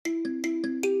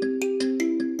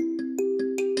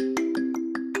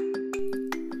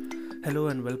Hello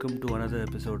and welcome to another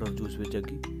episode of Juice with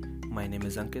Jaggi. My name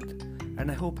is Ankit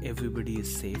and I hope everybody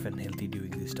is safe and healthy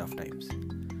during these tough times.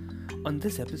 On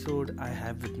this episode, I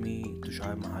have with me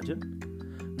Tushar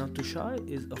Mahajan. Now, Tushar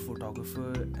is a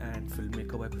photographer and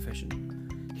filmmaker by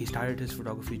profession. He started his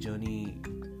photography journey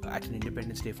at an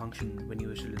Independence Day function when he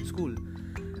was still in school,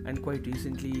 and quite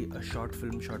recently, a short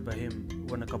film shot by him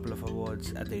won a couple of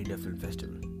awards at the India Film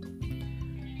Festival.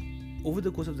 Over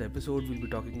the course of the episode, we'll be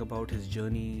talking about his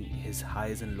journey, his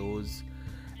highs and lows,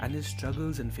 and his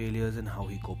struggles and failures and how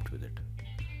he coped with it.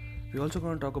 We're also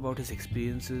going to talk about his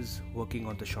experiences working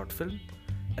on the short film,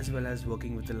 as well as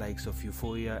working with the likes of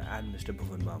Euphoria and Mr.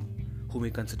 Bhuvan Bam, whom he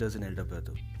considers an elder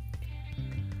brother.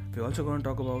 We're also going to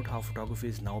talk about how photography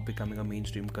is now becoming a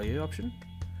mainstream career option,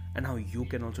 and how you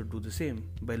can also do the same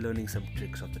by learning some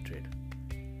tricks of the trade.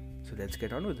 So let's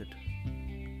get on with it.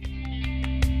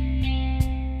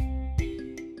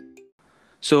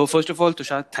 So first of all,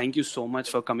 Tushar, thank you so much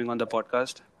for coming on the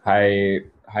podcast. Hi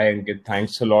Ankit.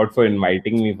 Thanks a lot for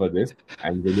inviting me for this.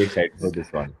 I'm really excited for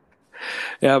this one.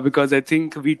 Yeah, because I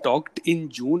think we talked in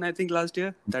June, I think last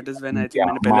year. That is when I think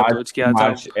मैंने पहले March, approach किया था.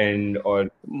 March end or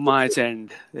March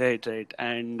end, right.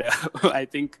 And I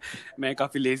think मैं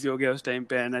काफी lazy हो गया उस time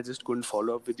पे and I just couldn't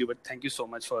follow up with you. But thank you so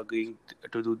much for agreeing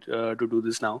to do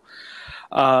this now.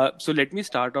 So let me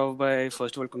start off by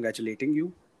first of all congratulating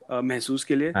you. Mehsoos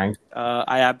के लिए. Thanks.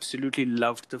 I absolutely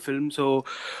loved the film. So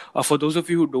for those of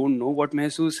you who don't know what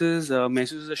Mehsoos is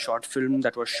a short film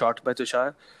that was shot by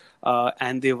Tushar.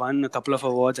 And they won a couple of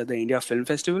awards at the India Film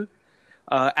Festival.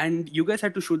 And you guys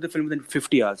had to shoot the film within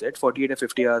 50 hours, right? 48 or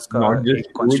 50 hours का Not just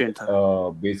एक constraint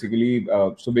था.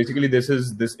 basically this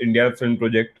is this India film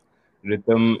project.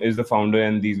 Rhythm is the founder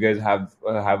and these guys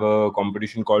have a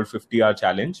competition called 50-hour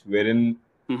challenge wherein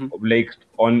like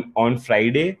on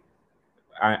Friday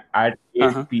at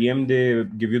 8 p.m. they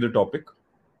give you the topic,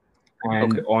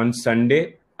 and on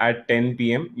Sunday at 10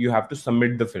 p.m. you have to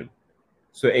submit the film.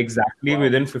 So exactly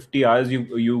within 50 hours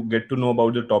you get to know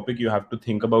about the topic, you have to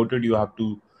think about it, you have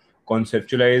to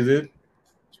conceptualize it,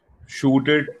 shoot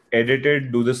it, edit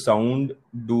it, do the sound,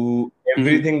 do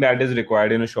everything that is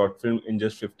required in a short film in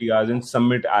just 50 hours and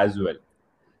submit as well.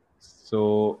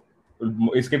 So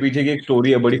इसके पीछे की एक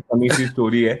story है, बड़ी funny सी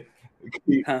story है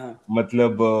कि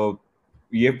मतलब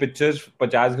ये पिक्चर्स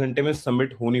 50 घंटे में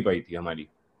सबमिट हो नहीं पाई थी हमारी.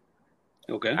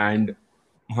 एंड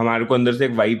हमारे को अंदर से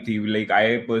एक वाइब थी, like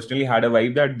I personally had a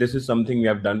vibe that this is something we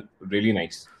have done really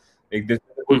nice, like this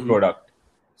is a good product.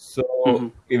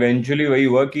 So eventually वही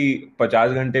हुआ कि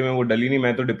 50 घंटे में वो डली नहीं,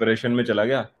 मैं तो डिप्रेशन में चला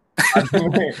गया.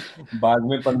 बाद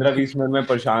में 15-20 मिनट में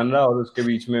परेशान रहा और उसके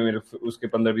बीच में उसके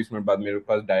 15-20 मिनट बाद मेरे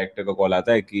पास डायरेक्टर का कॉल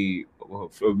आता है कि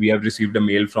we have received a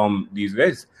mail from these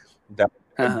guys that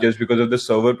just because of the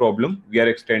server problem we are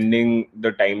extending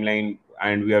the timeline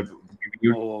and we are giving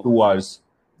you 2 hours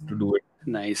to do it.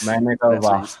 Nice. मैंने कहा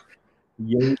वाह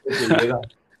यही तो चलेगा.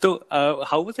 So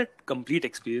how was that complete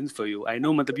experience for you? I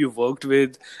know matlab you worked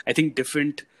with I think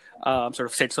different sort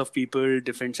of sets of people,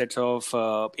 different sets of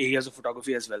areas of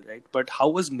photography as well, right? But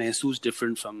how was Mehsoos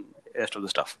different from the rest of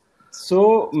the stuff? So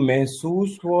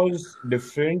Mehsoos was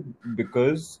different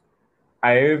because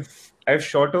I've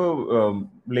shot a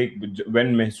like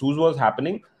when Mehsoos was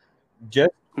happening,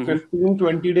 just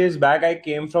 15-20 days back I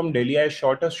came from Delhi. I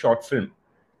shot a short film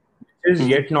which is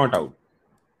yet not out.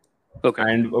 Okay.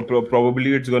 And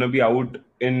probably it's going to be out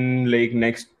in like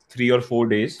next 3 or 4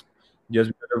 days.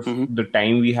 Just because of the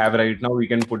time we have right now,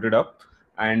 we can put it up.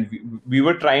 And we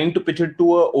were trying to pitch it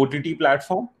to a OTT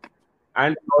platform.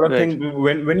 And a lot of things,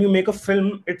 when you make a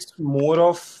film, it's more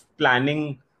of planning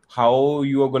how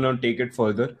you are going to take it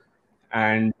further.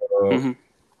 And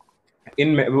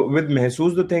with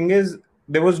Mehsoos, the thing is,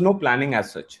 there was no planning as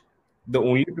such. The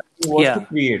only planning was to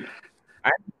create.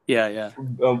 And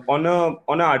on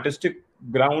an artistic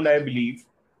ground, I believe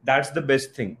that's the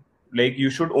best thing. Like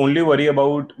you should only worry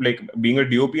about, like being a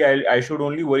DOP, I should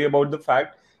only worry about the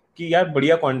fact कि यार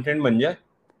बढ़िया content बन जाए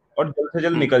और जल्द से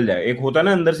जल्द निकल जाए. एक होता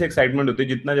ना अंदर से एक्साइटमेंट होती है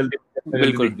जितना जल्दी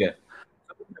दिख जाए.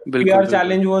 PR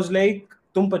चैलेंज वाज लाइक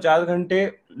तुम 50 घंटे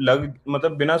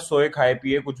मतलब बिना सोए खाए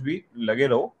पिए कुछ भी लगे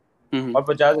रहो और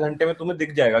 50 घंटे में तुम्हें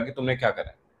दिख जाएगा कि तुमने क्या करा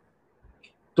है.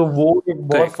 तो वो एक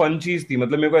बहुत फन चीज थी.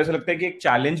 मतलब मेरे को ऐसा लगता है कि एक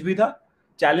चैलेंज भी था,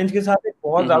 चैलेंज के साथ एक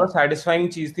बहुत ज्यादा सैटिस्फाइंग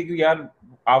चीज थी कि यार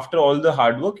after all the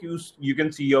hard work you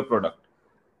can see your product.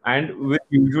 And with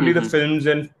usually the films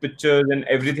and pictures and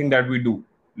everything that we do,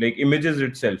 like images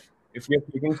itself, if we are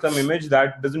taking some image,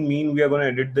 that doesn't mean we are going to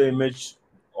edit the image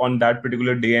on that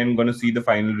particular day and going to see the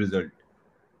final result.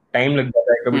 Time लग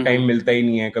जाता है, कभी time मिलता ही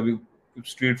नहीं है. कभी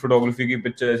street photography की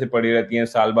picture ऐसे पड़ी रहती हैं,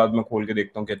 साल बाद मैं खोल के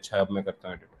देखता हूँ कि अच्छा अब मैं करता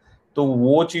हूँ. तो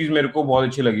वो चीज मेरे को बहुत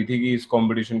अच्छी लगी थी कि इस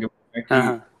कंपटीशन के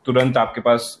कि तुरंत आपके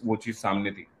पास वो चीज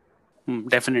सामने थी.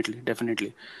 Definitely.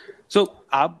 So,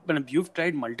 you've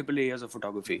tried multiple areas of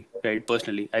photography, right?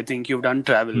 Personally, I think you've done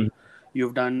travel,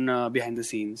 you've done behind the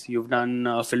scenes, you've done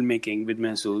filmmaking with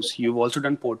Mehsoos, you've also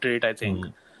done portrait, I think,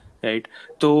 right?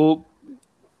 So,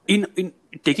 in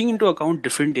taking into account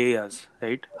different areas,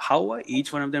 right? How are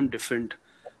each one of them different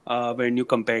when you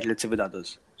compare it, let's say, with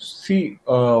others? See,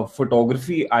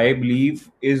 photography, I believe,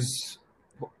 is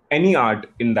any art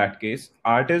in that case.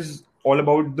 Art is all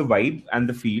about the vibe and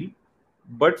the feel,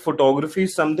 but photography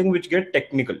is something which get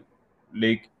technical.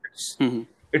 Like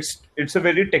it's a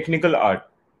very technical art.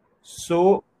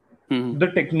 So the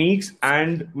techniques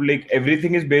and like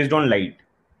everything is based on light.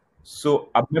 So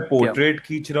अब मैं portrait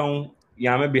खींच रहा हूँ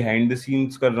या मैं behind the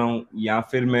scenes कर रहा हूँ या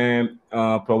फिर मैं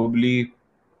प्रोबेबली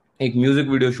एक म्यूजिक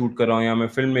वीडियो शूट कर रहा हूँ या मैं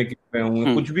फिल्म मेकिंग में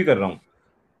हूँ कुछ भी कर रहा हूँ.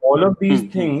 All of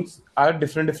these things are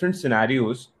different different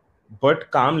scenarios, but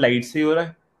काम लाइट से ही हो रहा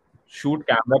है, शूट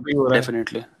कैमरा पे ही हो रहा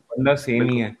है, वरना सेम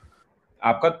ही है.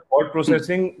 आपका थॉट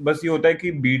प्रोसेसिंग बस ये होता है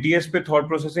कि बीटीएस पे थॉट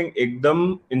प्रोसेसिंग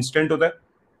एकदम इंस्टेंट होता है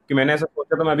कि मैंने ऐसा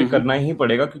सोचा तो मैं अभी करना ही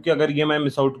पड़ेगा क्योंकि अगर ये मैं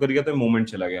मिस आउट कर गया तो मोमेंट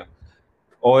चला गया.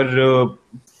 और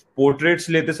पोर्ट्रेट्स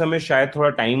लेते समय शायद थोड़ा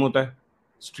टाइम होता है.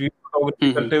 स्ट्रीट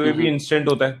फोटोग्राफी करते हुए भी इंस्टेंट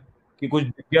होता है कि कुछ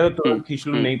दिख गया तो तुरंत खींच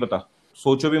लो, नहीं पता,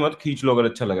 सोचो भी मत, खींच लो. अगर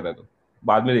अच्छा लग रहा है तो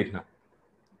बाद में देखना.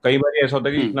 कई बार ऐसा होता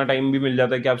है कि इतना टाइम भी मिल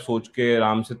जाता है कि आप सोच के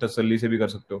आराम से तसल्ली से भी कर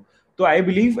सकते हो. तो I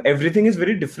believe everything is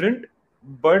very different,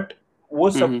 but वो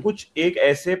सब कुछ एक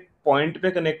ऐसे पॉइंट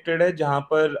पे कनेक्टेड है जहां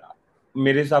पर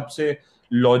मेरे हिसाब से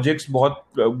लॉजिक्स बहुत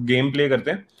गेम प्ले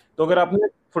करते हैं. तो अगर आपने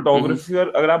फोटोग्राफी और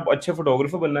अगर आप अच्छे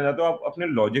फोटोग्राफर बनना चाहते हो, आप अपने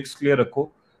लॉजिक्स क्लियर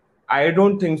रखो. आई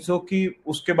डोंट थिंक सो कि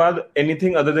उसके बाद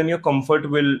anything other than your comfort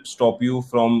will stop you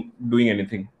from doing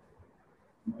anything.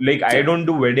 Like I don't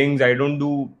do weddings, I don't do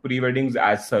pre-weddings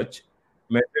as such.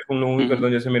 मैं सिर्फ उन लोगों की करता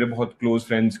हूँ जैसे मेरे बहुत क्लोज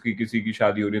फ्रेंड्स की किसी की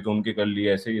शादी हो रही है तो उनके कर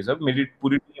लिए, ऐसे ये सब मेरी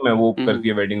पूरी टीम है वो करती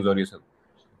है वेडिंग्स और ये सब.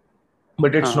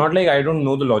 But it's not like I don't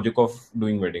know the logic of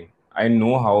doing wedding. I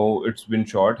know how it's been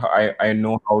shot. I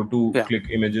know how to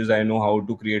click images. I know how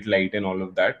to create light and all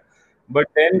of that.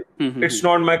 But then it's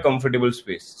not my comfortable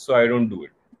space, so I don't do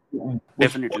it.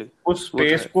 Definitely. उस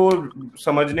space को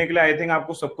समझने के लिए I think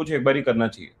आपको सब कुछ एक बार ही करना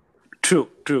चाहिए.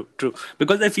 True.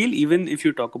 Because I feel even if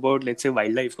you talk about, let's say,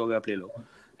 wildlife,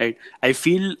 right? I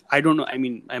feel, I don't know, I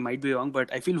mean, I might be wrong,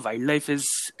 but I feel wildlife is,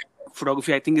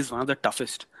 photography, I think, is one of the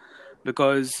toughest.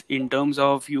 Because in terms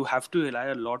of, you have to rely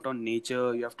a lot on nature,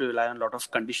 you have to rely on a lot of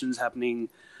conditions happening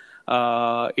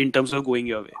in terms of going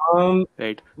your way,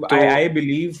 right? So, I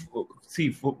believe, see,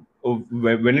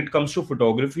 when it comes to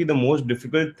photography, the most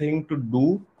difficult thing to do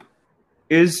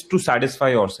is to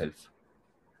satisfy yourself.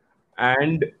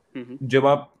 And जब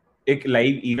आप एक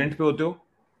live event पे होते हो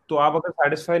तो आप अगर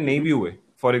satisfy नहीं भी हुए,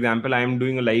 for example I am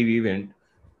doing a live event,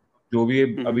 जो भी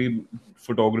अभी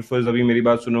फोटोग्राफर्स अभी मेरी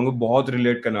बात सुनोगे बहुत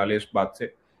रिलेट करने वाले इस बात से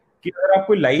कि अगर आप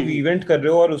कोई लाइव इवेंट कर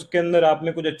रहे हो और उसके अंदर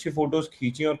आपने कुछ अच्छी फोटोज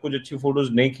खींची और कुछ अच्छी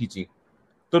फोटोज नहीं खींची,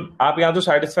 तो आप यहाँ तो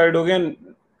सेटिस्फाइड हो गए,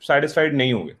 सेटिस्फाइड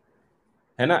नहीं होगे,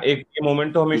 है ना. एक ये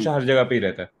मोमेंट तो हमेशा हर जगह पे ही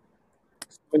रहता है.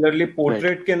 सिमिलरली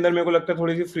पोर्ट्रेट के अंदर मेरे को लगता है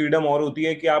थोड़ी सी फ्रीडम और होती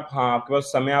है कि आप, हाँ, आपके पास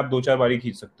समय, आप 2-4 बार ही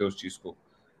खींच सकते हो उस चीज को.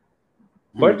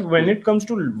 But when it comes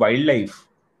to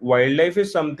wild life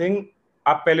is something,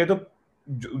 आप पहले तो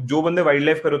जो बंदे वाइल्ड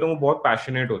लाइफ कर रहे होते हैं वो बहुत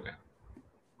पैशनेट होते हैं,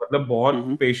 मतलब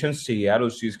बहुत पेशेंस चाहिए यार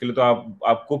उस चीज के लिए, तो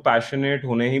आपको पैशनेट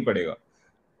होने ही पड़ेगा.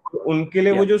 तो उनके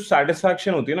लिए वो जो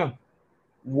सेटिस्फैक्शन होती है ना,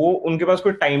 वो उनके पास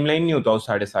कोई टाइमलाइन नहीं होता उस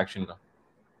सेटिस्फैक्शन का.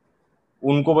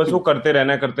 उनको बस वो करते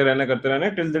रहना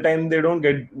till the time they don't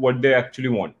get what they actually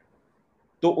want.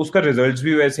 तो उसका रिजल्ट्स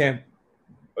भी वैसे हैं.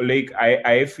 Like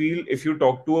I feel if you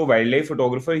talk to a wildlife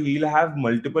photographer, he'll have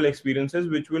multiple experiences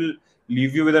which will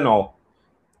leave you with an awe.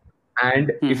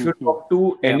 And if you talk to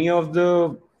any of the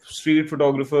street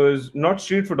photographers, not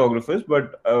street photographers,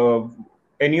 but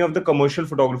any of the commercial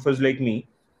photographers like me,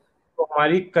 तो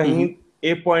हमारी कहीं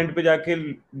एक point पे जाके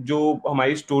जो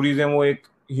हमारी stories हैं वो एक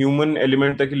ह्यूमन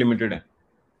एलिमेंट तक ही लिमिटेड है.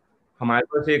 हमारे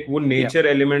पास एक वो नेचर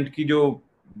एलिमेंट की जो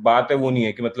बात है वो नहीं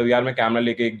है कि मतलब यार मैं कैमरा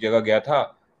लेके एक जगह गया था,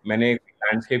 मैंने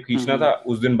लैंडस्केप खींचना था,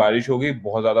 उस दिन बारिश हो गई,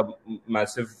 बहुत ज्यादा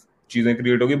मैसिव चीजें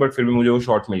क्रिएट हो गई, बट फिर भी मुझे वो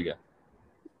शॉट मिल गया.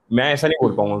 मैं ऐसा नहीं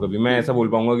बोल पाऊंगा कभी. मैं ऐसा बोल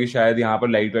पाऊंगा कि शायद यहाँ पर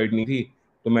लाइट वाइट नहीं थी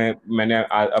तो मैंने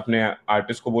अपने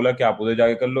आर्टिस्ट को बोला कि आप उधर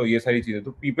जाके कर लो, ये सारी चीजें.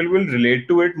 तो people will relate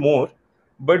to it more,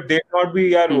 but they not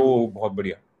be यार वो बहुत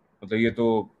बढ़िया, मतलब ये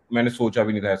तो मैंने सोचा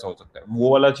भी नहीं था ऐसा हो सकता है.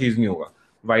 वो वाला चीज नहीं होगा.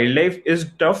 Wild life is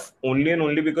tough only and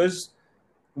only because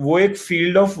वो एक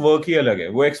फील्ड ऑफ वर्क ही अलग है,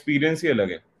 वो एक्सपीरियंस ही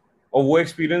अलग है. और वो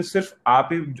एक्सपीरियंस सिर्फ आप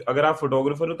ही, अगर आप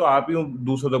फोटोग्राफर हो तो आप ही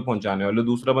दूसरों तक पहुंचाने वाले,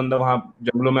 दूसरा बंदा वहां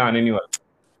जंगलों में आने नहीं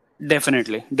वाला.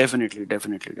 Definitely.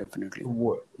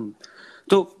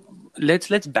 So let's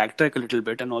backtrack a little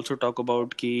bit and also talk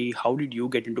about how did you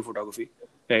get into photography,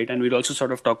 right? And we'll also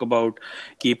sort of talk about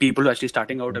people who are actually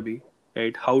starting out abhi,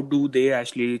 right? How do they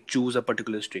actually choose a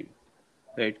particular stream,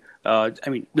 right? I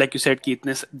mean, like you said,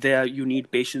 Keithness, you need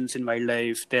patience in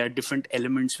wildlife. There are different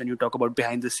elements when you talk about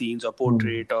behind the scenes or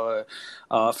portrait or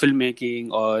filmmaking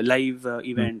or live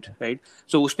event, right?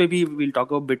 So maybe we'll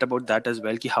talk a bit about that as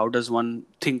well. How does one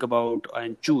think about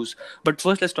and choose? But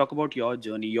first, let's talk about your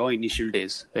journey, your initial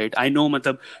days, right? I know,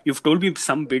 matlab, you've told me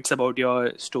some bits about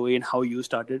your story and how you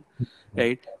started.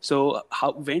 Right. So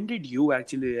when did you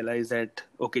actually realize that,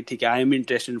 okay, Thik, I am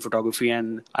interested in photography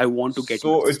and I want to get into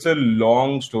So this? it's a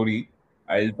long story.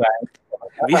 I'll try.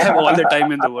 We have all the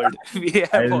time in the world.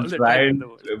 I'll try and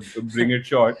bring it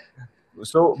short.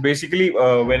 So basically,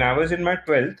 when I was in my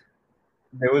 12th,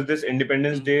 there was this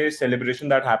Independence Day celebration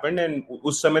that happened, and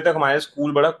उस समय तक हमारे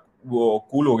school बड़ा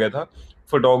cool हो गया था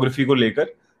photography को लेकर.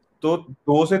 तो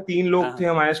 2 से 3 लोग थे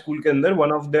हमारे स्कूल के अंदर.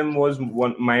 One of them was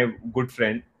my good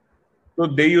friend. So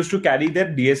they used to carry their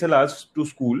DSLRs to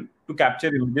school to capture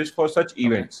images for such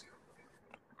events.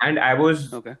 And I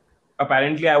was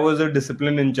apparently I was a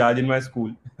discipline in charge in my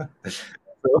school.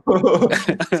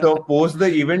 So post the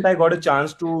event, I got a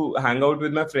chance to hang out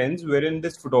with my friends, wherein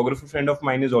this photographer friend of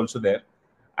mine is also there.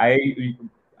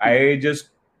 I just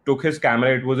took his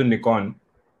camera. It was a Nikon.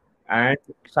 And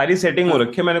सारी setting हो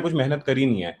रखी है. मैंने कुछ मेहनत करी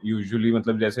नहीं है यूजुअली.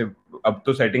 मतलब जैसे अब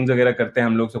तो सेटिंग्स वगैरह करते हैं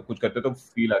हम लोग, सब कुछ करते हैं तो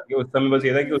फील आती है. उस समय बस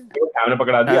ये था कि उसको कैमरा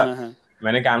पकड़ा दिया,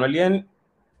 मैंने कैमरा लिया and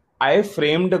I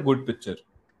framed a good picture.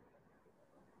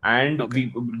 And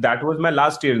that was my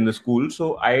last year in the school.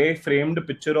 So I framed a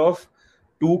picture of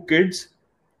 2 kids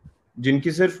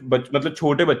जिनकी सिर्फ मतलब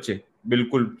छोटे बच्चे,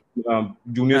 बिल्कुल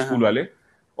जूनियर स्कूल वाले,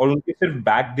 और उनकी सिर्फ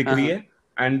बैक दिख रही है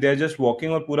and they are just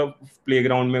walking, और पूरा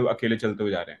प्लेग्राउंड में अकेले चलते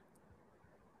हुए जा रहे हैं.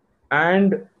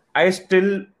 And I still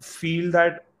feel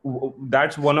that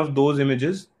that's one of those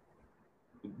images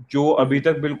जो अभी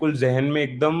तक बिल्कुल जहन में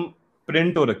एकदम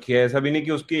प्रिंट हो रखी है. ऐसा भी नहीं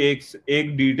कि उसकी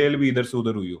एक डिटेल भी इधर से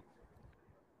उधर हुई हो.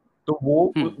 तो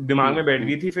वो दिमाग में बैठ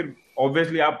गई थी. फिर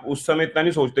ऑब्वियसली आप उस समय इतना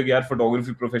नहीं सोचते कि यार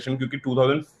फोटोग्राफी प्रोफेशन, क्योंकि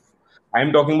 2000 आई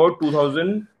एम टॉकिंग अबाउट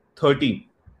 2013,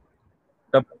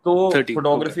 तब तो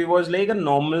photography was like a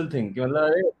normal thing कि मतलब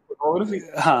अरे फोटोग्राफी.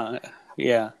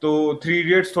 तो 3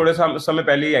 इडियट्स थोड़े समय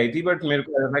पहले ही आई थी, बट मेरे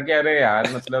को ऐसा था कि अरे यार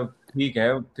मतलब ठीक है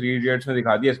 3 इडियट्स में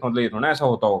दिखा दिया, इसका मतलब ये थोड़ा ऐसा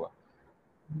होता होगा.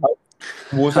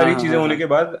 वो सारी चीजें होने के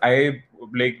बाद आई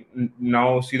लाइक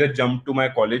नाउ सीधा जंप टू माय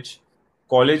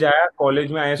कॉलेज आया.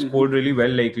 कॉलेज में I scored really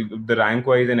well, like the rank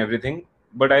wise and everything,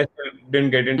 but I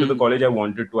didn't get into the college I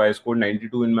wanted to. I scored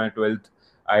 92 in my 12th.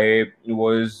 I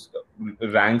was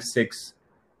rank 6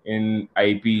 in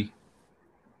IP.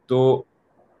 तो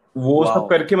वो सब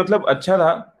करके मतलब अच्छा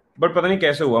था, but पता नहीं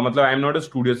कैसे हुआ. मतलब I am not a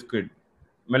studious kid.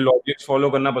 मैं लॉजिक्स फॉलो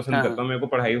करना पसंद करता हूँ, मेरे को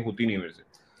पढ़ाई होती नहीं मेरे से.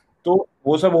 तो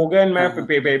वो सब हो गया एंड मैं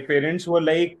पेरेंट्स वो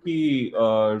लाइक कि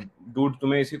डूड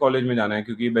तुम्हें इसी कॉलेज में जाना है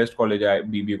क्योंकि बेस्ट कॉलेज है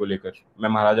बीबीए को लेकर. मैं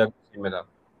महाराजा में था.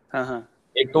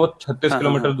 एक तो वो 36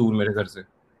 किलोमीटर दूर मेरे घर से.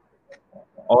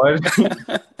 और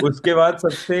उसके बाद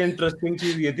सबसे इंटरेस्टिंग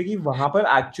चीज ये थी कि वहां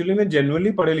पर एक्चुअली में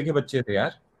जेन्युइनली पढ़े लिखे बच्चे थे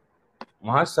यार.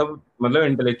 वहां सब मतलब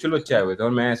इंटेलेक्चुअल बच्चे आए हुए थे और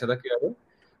मैं ऐसा था कि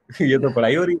अरे ये तो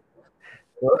पढ़ाई हो रही है.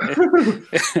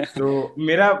 तो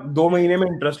मेरा 2 महीने में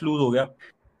इंटरेस्ट लूज हो गया.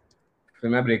 फिर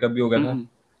मेरा ब्रेकअप भी हो गया था.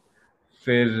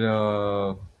 फिर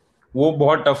वो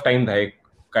बहुत टफ टाइम था एक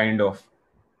काइंड ऑफ.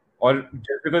 और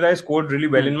just because I scored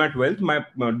really well in my 12th, my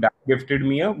dad gifted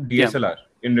me a DSLR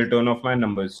in return of my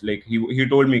numbers. Like he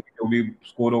told me कि जो भी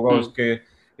स्कोर होगा उसके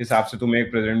हिसाब से तुम्हें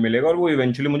एक प्रेजेंट मिलेगा, और वो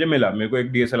इवेंचुअली मुझे मिला. मेरे को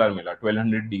एक DSLR मिला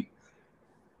 1200D.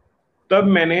 तब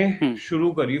मैंने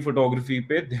शुरू करी फोटोग्राफी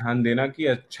पे ध्यान देना कि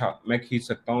अच्छा मैं खींच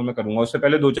सकता हूँ, मैं करूंगा. उससे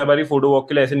पहले 2-4 बारी फोटो वॉक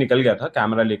के लिए ऐसे निकल गया था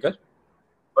कैमरा लेकर,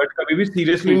 बट कभी भी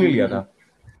सीरियसली नहीं लिया था.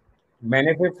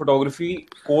 मैंने फिर फोटोग्राफी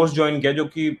कोर्स ज्वाइन किया जो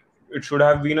कि it should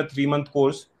have been a 3-month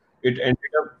course. It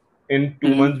ended up in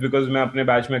 2 months because मैं अपने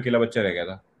बैच में अकेला बच्चा रह गया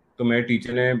था. तो मेरे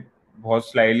टीचर ने बहुत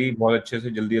स्लाइली, बहुत अच्छे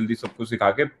से जल्दी सब कुछ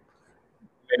सिखा के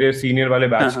मेरे सीनियर वाले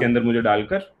बैच के अंदर मुझे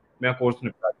डालकर मेरा कोर्स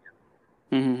निपटा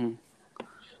दिया.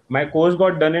 My course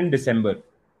got done in December,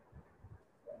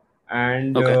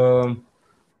 and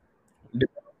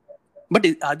but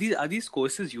are these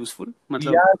courses useful?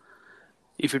 मतलब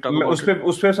if you talk about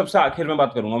उस पे सबसे आखिर में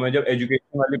बात करूंगा मैं, जब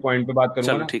एजुकेशन वाले पॉइंट पे बात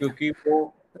करूंगा ना, क्योंकि वो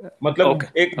मतलब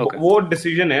एक वो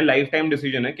डिसीजन है, लाइफ टाइम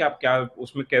डिसीजन है कि आप क्या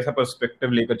उसमें कैसा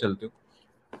पर्सपेक्टिव लेकर चलते हो.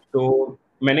 तो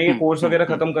मैंने ये कोर्स वगैरह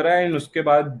खत्म करा है, उसके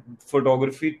बाद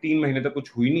फोटोग्राफी 3 महीने तक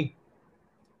कुछ हुई नहीं.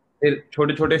 फिर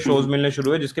छोटे छोटे शोज मिलने शुरू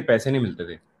हुए जिसके पैसे नहीं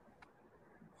मिलते थे.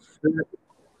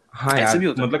 हाँ ऐसे यार, भी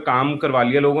होता है? मतलब काम करवा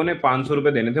लिया लोगों ने, 500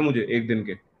 रुपए देने थे मुझे एक दिन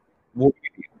के, वो भी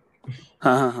नहीं दिए।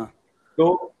 हाँ हाँ हाँ।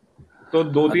 तो तो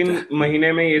दो हद तीन है।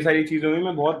 महीने में ये सारी चीजें हुई,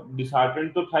 मैं बहुत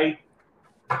डिसहार्टेंड तो था ही।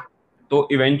 तो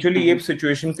इवेंचुअली ये हम्म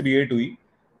सिचुएशन क्रिएट हुई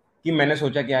कि मैंने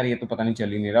सोचा कि यार ये तो पता नहीं चल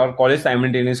ही नहीं रहा, और कॉलेज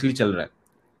साइमल्टेनियसली चल रहा है।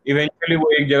 इवेंचुअली वो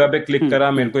एक जगह पे क्लिक करा,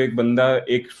 मेरे हम्म। को एक बंदा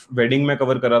एक वेडिंग में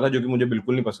कवर कर रहा था, जो कि मुझे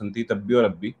बिल्कुल नहीं पसंद थी तब भी और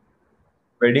अब भी।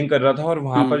 वेडिंग कर रहा था, और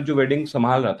वहां हम्म पर जो वेडिंग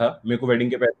संभाल रहा था, मेरे को वेडिंग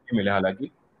के पैसे नहीं मिले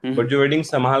हालांकि, हम्म बट जो वेडिंग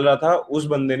संभाल रहा था उस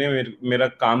बंदे ने मेरा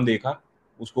काम देखा,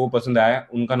 उसको वो पसंद आया।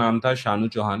 उनका नाम था Shanu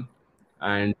Chauhan,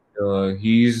 and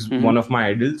he is one hmm. Of my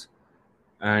idols.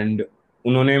 And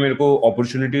उन्होंने मेरे को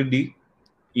अपॉर्चुनिटी दी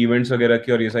इवेंट्स वगैरह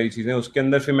की और ये सारी चीजें। उसके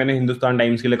अंदर फिर मैंने हिंदुस्तान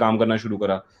टाइम्स के लिए काम करना शुरू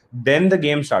करा। Then the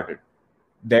game started.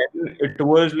 Then it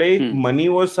was like hmm. money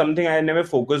was something I never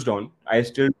focused on. I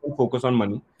still don't focus on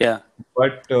money, या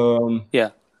but या।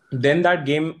 then that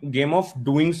game of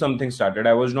doing something started.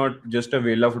 I was not just a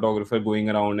Vela photographer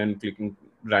going around and clicking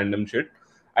random shit.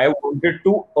 I wanted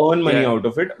to earn money या। out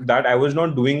of it. That I was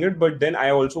not doing it, but then I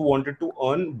also wanted to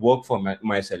earn work for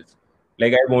myself.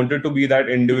 Like I wanted to be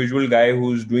that individual guy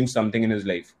who's doing something in his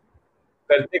life.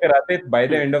 करते कराते by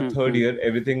the end of third hmm. year,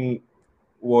 everything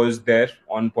was there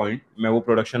on point. मैं वो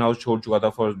production house छोड़ चुका था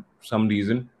for some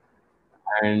reason,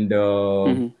 and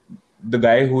hmm. the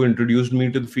guy who introduced me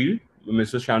to the field,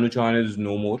 Mr. Shanu Chauhan, is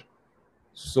no more.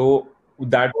 So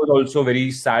that was also a very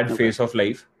sad okay. phase of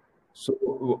life. So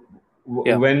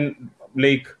या। when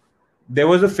like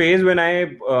there was a phase when I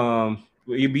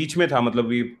ये बीच में था,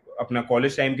 मतलब ये अपना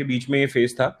college time के बीच में ये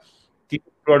फेज था कि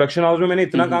प्रोडक्शन हाउस में मैंने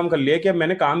इतना हम्म काम कर लिया कि अब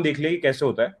मैंने काम देख लिया कि कैसे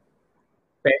होता है,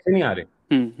 पैसे नहीं आ रहे,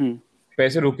 हम्म।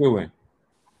 पैसे रुके हुए हैं।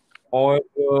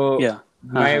 और या।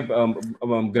 हाँ माय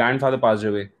हाँ। ग्रैंडफादर पास्ड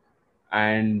अवे,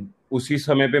 एंड उसी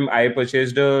समय पे I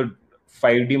purchased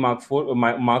 5D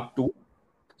Mark II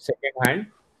second hand,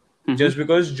 hmm just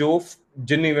because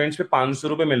जिन इवेंट्स पे 500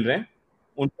 रुपए मिल रहे हैं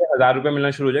उन पे 1000 रुपए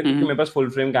मिलना शुरू हो जाए, क्योंकि हम्म। मेरे पास फुल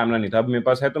फ्रेम कैमरा नहीं था। अब मेरे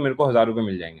पास है तो मेरे को 1000 रुपए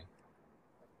मिल जाएंगे,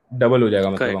 डबल हो जाएगा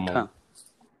मतलब करेक्ट। अमाउंट। हाँ।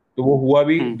 तो वो हुआ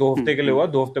भी 2 हफ्ते के लिए हम्म। हुआ।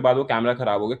 2 हफ्ते बाद वो कैमरा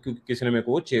खराब हो गया, क्योंकि किसी ने मेरे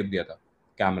को वो चेप दिया था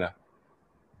कैमरा।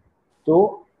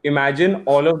 तो imagine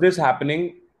all of this happening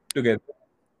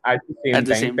together at the same at the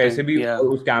time. Same पैसे टाइम। भी, या और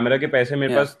उस कैमरा के पैसे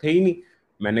मेरे या। पास थे ही नहीं,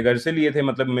 मैंने घर से लिए थे,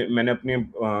 मतलब मैंने अपने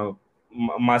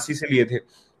मासी से लिए थे।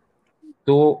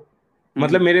 तो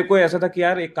मतलब मेरे को ऐसा था कि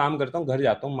यार एक काम करता हूँ, घर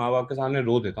जाता हूँ, माँ बाप के सामने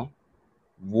रो देता हूँ,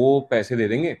 वो पैसे दे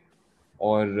देंगे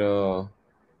और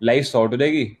लाइफ सॉर्ट हो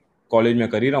जाएगी। कॉलेज में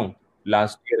कर ही रहा हूँ,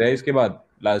 लास्ट ईयर है, इसके बाद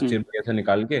लास्ट ईयर बढ़िया से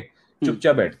निकाल के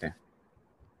चुपचाप बैठते हैं।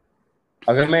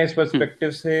 अगर मैं इस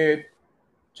पर्सपेक्टिव से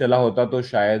चला होता तो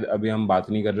शायद अभी हम बात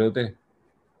नहीं कर रहे होते,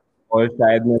 और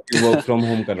शायद मैं वर्क फ्रॉम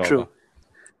होम कर रहा ट्रू। होता।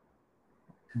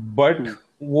 बट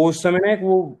वो उस समय ना एक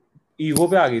वो ईगो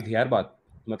पे आ गई थी यार बात।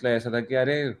 मतलब ऐसा था कि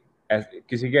अरे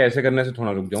किसी के ऐसे करने से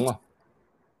थोड़ा रुक जाऊंगा।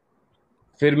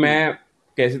 फिर मैं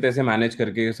कैसे तैसे मैनेज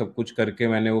करके सब कुछ करके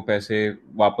मैंने वो पैसे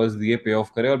वापस दिए, पे ऑफ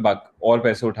करे, और और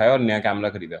पैसे उठाए और नया कैमरा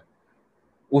खरीदा।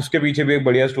 उसके पीछे भी एक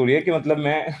बढ़िया स्टोरी है कि मतलब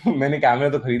मैं मैंने कैमरा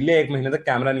तो खरीद लिया, 1 महीने तक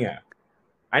कैमरा नहीं आया।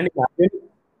 एंड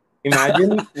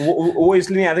इमेजिन वो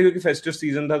इसलिए नहीं आया था क्योंकि फेस्टिव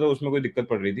सीजन था, तो उसमें कोई दिक्कत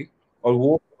पड़ रही थी। और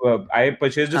वो आई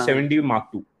परचेज्ड हाँ। 70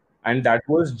 Mark II, and that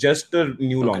was just a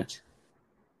new okay. Launch.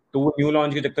 तो वो न्यू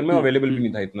लॉन्च के चक्कर में अवेलेबल भी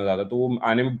नहीं था इतना ज्यादा, तो वो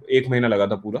आने में 1 महीना लगा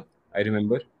था पूरा, आई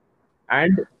रिमेम्बर।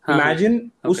 एंड हाँ हाँ। Imagine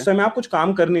okay. उस समय आप कुछ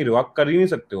काम कर नहीं रहे हो, आप कर ही नहीं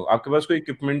सकते हो, आपके पास कोई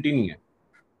इक्विपमेंट ही नहीं है।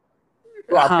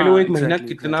 तो आपके लिए वो हाँ 1 महीना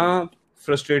एग्जैक्टली कितना एग्जैक्टली।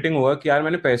 फ्रस्ट्रेटिंग होगा कि यार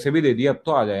मैंने पैसे भी दे दिए, अब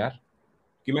तो आ जा यार,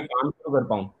 कि मैं काम तो कर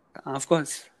पाऊँ। Of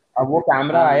course. अब वो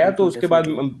कैमरा हाँ आया तो बिल्कुल उसके बाद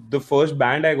definitely. The first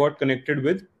band I got connected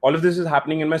with, all of this is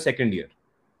happening in my second year.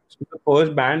 So the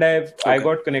first band I okay.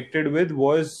 got connected with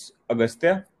was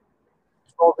Agastya.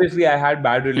 So obviously I had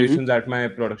bad relations at my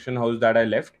production house that I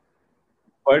left,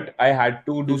 but I had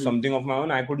to do something of my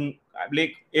own. I couldn't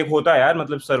like, एक होता है यार,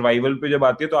 मतलब survival पे जब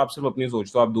आती है तो आप सिर्फ अपनी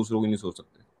सोचते हो, आप दूसरों की नहीं सोच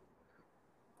सकते।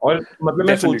 और मतलब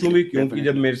मैं सोचूं डेफिनेटली भी क्यों कि जब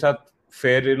डेफिनेटली। मेरे साथ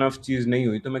फेयर इनफ चीज नहीं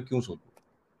हुई तो मैं क्यों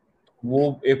सोचूं।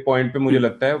 वो एक पॉइंट पे मुझे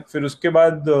लगता है। फिर उसके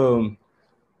बाद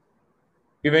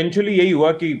इवेंचुअली यही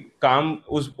हुआ कि काम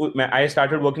मैं I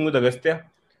started working with Agastya,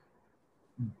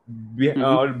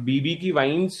 और बीबी की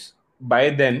वाइन्स बाय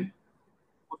देन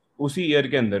उसी ईयर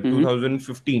के अंदर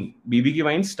 2015 बीबी की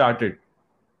vines started.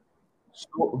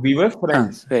 So we were हाँ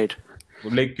फ्रेंड्स, राइट।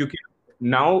 लाइक क्योंकि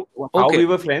now how okay. We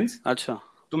were friends. अच्छा।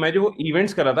 तो मैं जो वो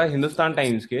इवेंट्स कर रहा था हिंदुस्तान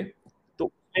टाइम्स के, तो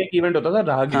उसमें एक इवेंट होता था हाँ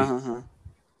राहगिरी। हाँ हाँ।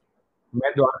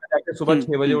 मैं द्वारका जाके सुबह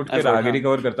 6 बजे उठ के आई हर्ड। हाँ। राहगिरी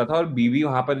कवर करता था, और बीबी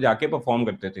वहां पर जाके परफॉर्म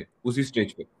करते थे उसी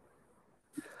स्टेज पे।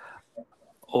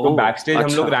 तो बैक ओह स्टेज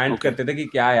हम लोग अच्छा। Rant okay. करते थे कि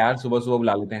क्या यार सुबह सुबह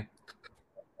बुला लेते हैं।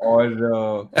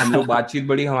 और हम लोग बातचीत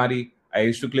बड़ी हमारी। I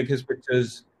used to click his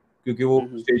pictures, क्योंकि वो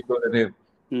स्टेज पे होते थे।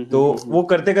 तो वो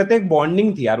करते करते एक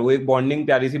बॉन्डिंग थी यार, वो एक बॉन्डिंग,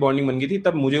 प्यारी सी बॉन्डिंग बन गई थी।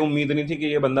 तब मुझे उम्मीद नहीं थी कि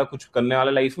ये बंदा कुछ करने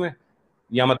वाला लाइफ में,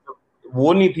 या मतलब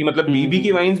वो नहीं थी, मतलब बीबी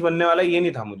की वाइन्स बनने वाला ये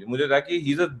नहीं था। मुझे था कि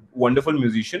he is a wonderful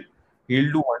musician, he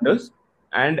will do wonders,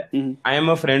 and I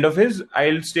am a friend of his,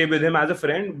 I will stay with him as a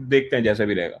friend, देखते हैं जैसा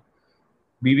भी रहेगा।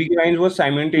 बीबी की wines was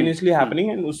simultaneously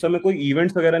happening, and उस समय कोई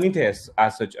इवेंट्स वगैरह नहीं थे एज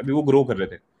सच, अभी वो ग्रो कर रहे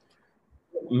थे।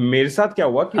 मेरे साथ क्या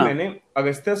हुआ कि मैंने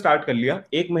अगस्त्या स्टार्ट कर लिया,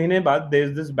 एक महीने बाद there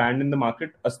is this band in the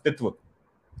market, अस्तित्व।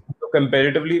 तो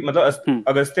कंपैरेटिवली मतलब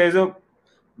Agastya is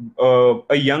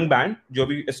a young band जो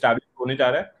भी एस्टैब्लिश होने जा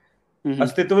रहा है।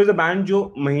 अस्तित्व इज अ बैंड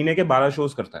जो महीने के 12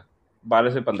 शोज करता है,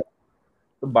 12 से 15।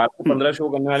 तो 12 से 15 शो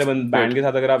करने वाले बैंड के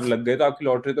साथ अगर आप लग गए तो आपकी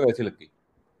लॉटरी तो वैसे लग गई।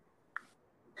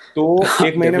 तो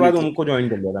एक महीने बाद उनको ज्वाइन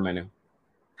कर लिया था मैंने।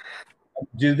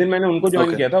 जिस दिन मैंने उनको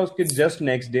ज्वाइन किया था उसके जस्ट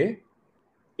नेक्स्ट डे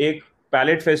एक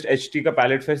पैलेट फेस्ट, एचटी का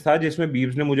पैलेट फेस्ट था, जिसमें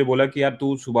बीब्स ने मुझे बोला कि यार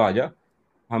तू सुबह आ जा,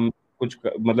 हम कुछ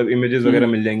मतलब इमेजेस वगैरह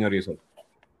मिल जाएंगे और ये सब।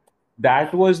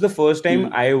 That was the first time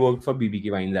I worked for बीबी की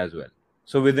wines as well.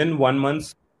 So with in 1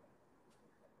 month,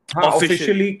 हाँ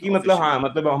ऑफिशियली की मतलब, हाँ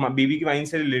मतलब हम बीबी की वाइन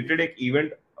से रिलेटेड एक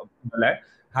इवेंट बोला है।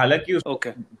 हालांकि उस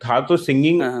था तो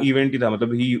सिंगिंग इवेंट ही था,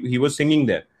 मतलब he was singing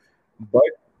there,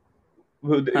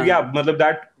 but या मतलब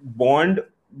that bond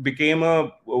became a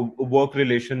work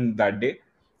relation that day.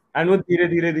 And वो धीरे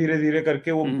धीरे धीरे धीरे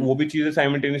करके वो भी चीजें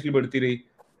साइमल्टेनियसली बढ़ती रही।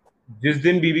 जिस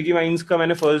दिन बीबी की वाइन्स का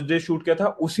मैंने फर्स्ट डे शूट किया था,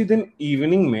 उसी दिन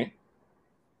इवनिंग में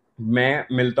मैं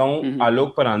मिलता हूँ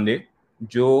आलोक परांदे,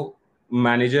 जो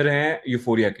मैनेजर हैं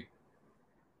यूफोरिया के।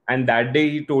 And that day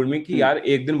he told me कि यार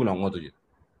एक दिन बुलाऊंगा तुझे।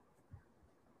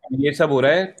 ये सब हो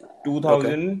रहा है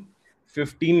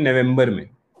 2015 नवंबर में,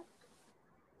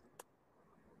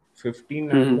 15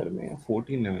 नवंबर में या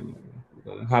 14 नवंबर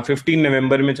में, हाँ 15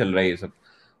 नवंबर में चल रहा है ये सब।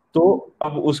 तो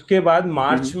अब उसके बाद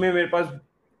मार्च में मेरे पास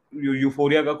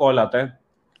यूफोरिया का कॉल आता है।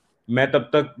 मैं तब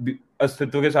तक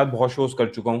अस्तित्व के साथ बहुत शोज कर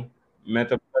चुका हूँ, मैं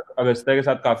तब तक अगस्त्या के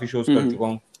साथ काफी शोज कर चुका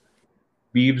हूँ,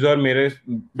 बीब्स और मेरे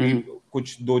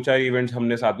कुछ 2-4 इवेंट्स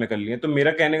हमने साथ में कर लिए। तो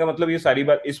मेरा कहने का मतलब ये सारी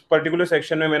बात इस पर्टिकुलर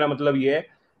सेक्शन में, मेरा मतलब ये है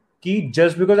कि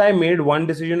just because I made one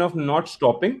decision of not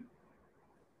stopping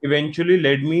eventually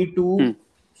led me to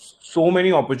so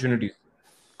many opportunities.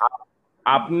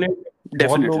 आपने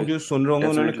बहुत लोग जो सुन रहे होंगे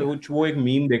उन्होंने कुछ वो एक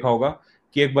मीम देखा होगा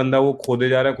कि एक बंदा वो खोदे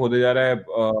जा रहा है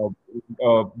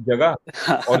जगह,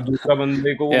 और दूसरा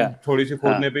बंदे को थोड़ी सी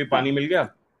खोदने पे पानी मिल गया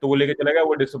तो वो लेके चला गया,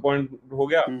 वो डिसअपॉइंट हो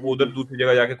गया, उधर दूसरी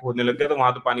जगह जाके खोदने लग गया, तो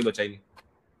वहां तो पानी बचा ही नहीं।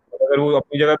 अगर वो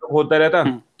अपनी जगह पे खोदता रहता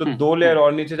तो 2 लेयर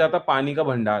और नीचे जाता, पानी का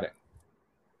भंडार है।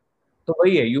 तो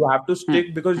वही है, you have to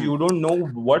stick because you don't know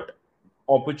what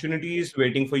opportunity is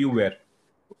waiting for you where.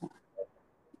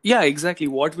 Yeah, exactly.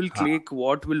 What will click,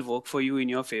 what will work for you in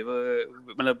your favor?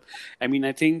 I mean,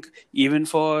 I think even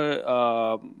for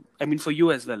for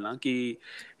you as well, na, कि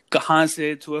कहाँ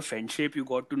से through a friendship you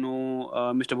got to know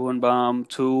Mr. Bhuvan Bam,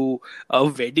 through a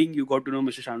wedding you got to know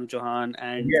Mr. Shanu Chauhan,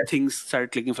 and things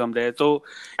started clicking from there. So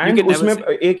you can उसमें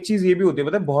एक चीज ये भी होती है,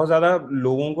 मतलब बहुत ज्यादा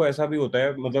लोगों को ऐसा भी होता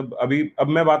है, मतलब अब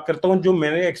मैं बात करता हूँ जो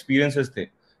मेरे एक्सपीरियंसेस थे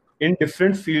in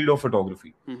different field of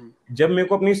photography. जब मेरे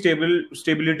को अपनी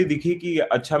स्टेबिलिटी दिखी कि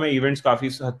अच्छा मैं इवेंट्स काफी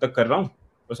हद तक कर रहा हूँ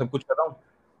और सब कुछ कर रहा हूँ,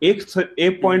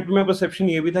 एक पॉइंट में परसेप्शन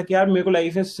ये भी था कि यार मेरे को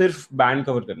लाइफ में सिर्फ बैंड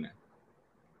कवर करना है,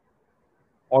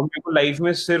 और मेरे को लाइफ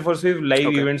में सिर्फ और सिर्फ लाइव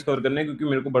इवेंट्स कवर करने हैं, क्योंकि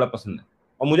मेरे को बड़ा पसंद है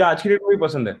और मुझे आज की डेट में भी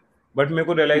पसंद है। बट मेरे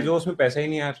को रियलाइज हुआ उसमें पैसा ही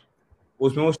नहीं है यार,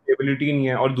 उसमें वो स्टेबिलिटी नहीं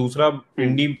है, और दूसरा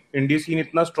इंडी सीन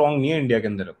इतना स्ट्रांग नहीं है इंडिया के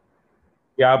अंदर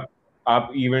कि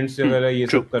आप इवेंट्स वगैरह ये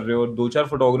सब कर रहे हो। 2-4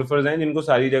 फोटोग्राफर्स हैं जिनको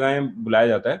सारी जगह बुलाया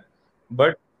जाता है,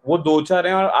 बट वो 2-4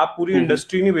 हैं और आप पूरी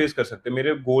इंडस्ट्री नहीं बेस कर सकते।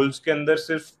 मेरे गोल्स के अंदर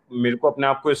सिर्फ मेरे को अपने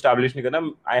आप को एस्टैब्लिश नहीं करना,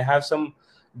 I have some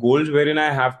goals where in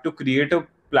I have to create a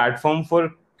platform for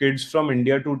kids from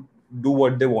India to do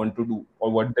what they want to do,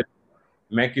 और व्हाट दे,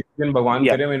 मैं किसी दिन भगवान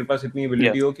करे मेरे पास इतनी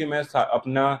एबिलिटी हो कि मैं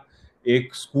अपना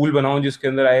एक स्कूल बनाऊं जिसके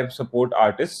अंदर आई सपोर्ट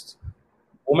आर्टिस्ट,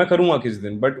 वो मैं करूंगा किसी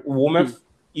दिन। बट वो मैं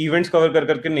इवेंट्स कवर कर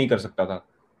करके नहीं कर सकता था,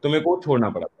 तो मेरे को छोड़ना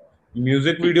पड़ा।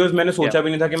 म्यूजिक वीडियोस मैंने सोचा भी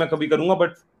नहीं था कि मैं कभी करूंगा,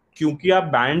 बट क्योंकि आप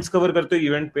बैंड्स कवर करते हो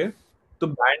इवेंट पे, तो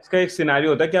बैंड्स का एक सिनेरियो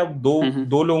होता है कि आप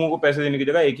दो लोगों को पैसे देने की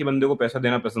जगह एक ही बंदे को पैसा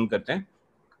देना पसंद करते हैं,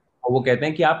 और वो कहते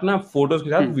हैं कि आप ना फोटोज के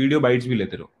साथ वीडियो बाइट्स भी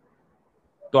लेते रहो।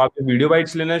 तो आप वीडियो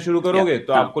बाइट्स लेना शुरू करोगे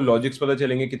तो आपको लॉजिक्स पता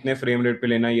चलेंगे, कितने फ्रेम रेट पे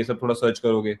लेना है, ये सब थोड़ा सर्च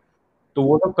करोगे, तो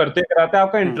वो सब करते कराते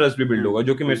आपका इंटरेस्ट भी बिल्ड होगा,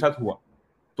 जो कि मेरे साथ हुआ।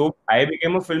 तो I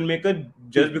became a film maker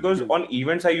just because on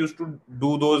events I used to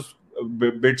do those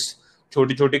bits,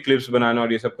 छोटी छोटी क्लिप्स बनाना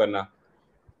और ये सब करना।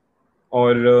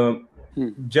 और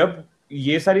जब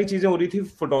ये सारी चीजें हो रही थी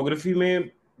फोटोग्राफी में,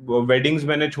 वेडिंग्स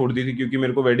मैंने छोड़ दी थी, क्योंकि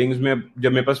मेरे को वेडिंग्स में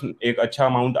जब मेरे पास एक अच्छा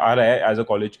अमाउंट आ रहा है as a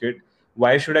college kid,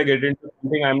 why should I get into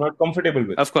something I'm not comfortable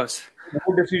with? Of course.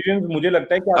 वो डिसीजंस मुझे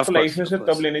लगता है कि आपको लाइफ में सिर्फ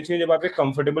तब लेने चाहिए जब आप एक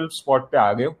कंफर्टेबल स्पॉट पे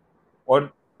आ गए हो।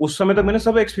 और उस समय तक मैंने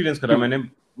सब एक्सपीरियंस करा।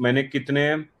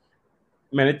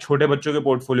 मैंने छोटे बच्चों के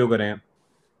पोर्टफोलियो करे हैं,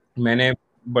 मैंने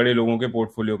बड़े लोगों के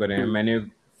पोर्टफोलियो करे हैं, मैंने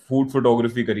फूड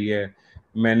फोटोग्राफी करी है,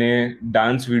 मैंने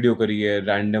डांस वीडियो करी है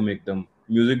रैंडम एकदम,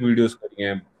 म्यूजिक वीडियोस करी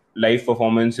हैं, लाइव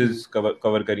परफॉर्मेंसेस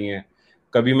कवर करी हैं,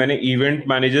 कभी मैंने इवेंट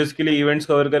मैनेजर्स के लिए इवेंट्स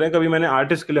कवर करे हैं, कभी मैंने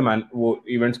आर्टिस्ट के लिए वो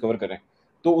इवेंट्स कवर करे हैं।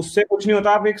 तो उससे कुछ नहीं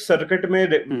होता, आप एक सर्किट में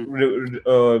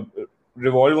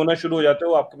रिवॉल्व होना शुरू हो जाते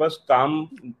हो, आपके पास काम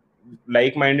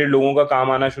लाइक माइंडेड लोगों का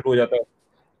काम आना शुरू हो जाता है,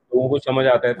 लोगों को समझ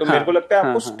आता है। तो मेरे को लगता है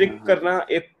आपको स्टिक करना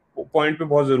एक पॉइंट पे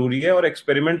बहुत जरूरी है, और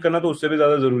एक्सपेरिमेंट करना तो उससे भी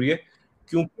ज्यादा जरूरी है,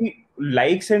 क्योंकि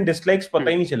लाइक्स एंड डिसलाइक्स पता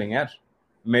ही नहीं चलेंगे यार।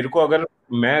 मेरे को अगर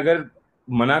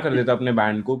मना कर देता अपने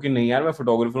बैंड को कि नहीं यार मैं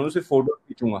फोटोग्राफर हूँ, सिर्फ फोटो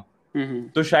खींचूंगा,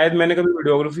 तो शायद मैंने कभी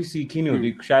वीडियोग्राफी सीखी नहीं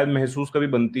होती, शायद महसूस कभी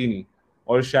बनती नहीं,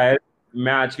 और शायद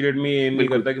मैं आज की डेट में ये नहीं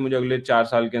करता कि मुझे अगले 4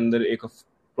 साल के अंदर एक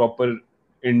प्रॉपर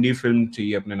इंडी फिल्म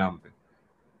चाहिए अपने नाम पे।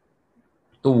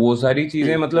 तो वो सारी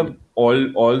चीजें मतलब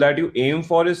all that you aim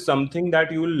for is something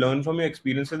that you will learn from your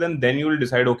experiences, and then you will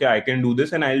decide okay I can do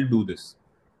this and I'll do this.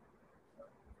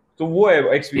 तो वो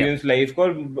है एक्सपीरियंस लाइफ का,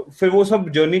 और फिर वो सब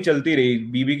जर्नी चलती रही।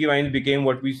 बीबी की vines became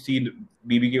what we see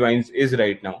BB की vines is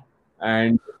right now,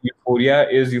 and Euphoria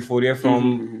is Euphoria from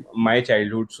my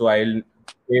childhood, so I'll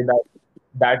say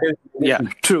that is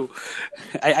true.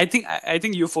 I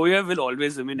think Euphoria will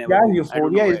always remain ever. Yeah,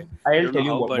 Euphoria is, I'll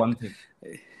tell you one thing.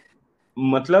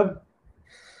 मतलब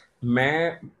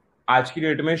मैं आज की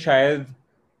date में शायद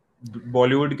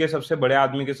बॉलीवुड के सबसे बड़े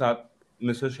आदमी के साथ,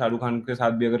 मिस्टर शाहरुख खान के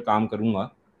साथ भी अगर काम करूंगा,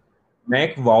 मैं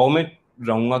एक वाव में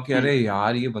रहूंगा कि अरे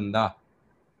यार ये बंदा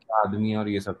क्या आदमी है, और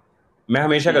ये सब मैं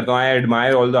हमेशा करता हूँ। I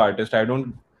admire all the artist, I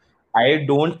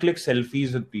don't click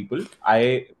selfies with people,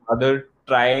 I other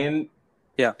try and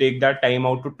take that time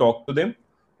out to talk to them,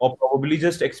 और प्रोबेबली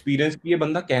जस्ट एक्सपीरियंस कि ये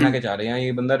बंदा कहना क्या चाह रहा है,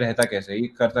 ये बंदा रहता कैसे है, ये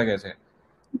करता कैसे है।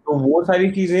 तो वो सारी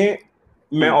चीजें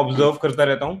मैं ऑब्जर्व करता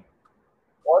रहता हूँ।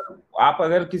 और आप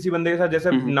अगर किसी बंदे के साथ,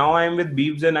 जैसे now I am with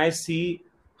Beebs and I see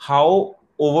how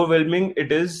overwhelming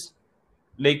it is,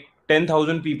 like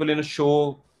 10,000 people in a show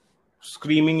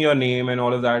screaming your name and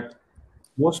all of that,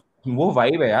 वो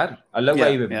वाइब है यार, अलग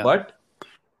वाइब है। बट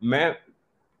मैं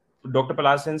डॉक्टर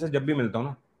पलाश सेन से जब भी मिलता हूँ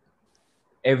ना,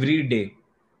 एवरी डे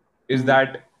इज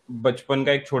दैट बचपन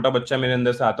का एक छोटा बच्चा मेरे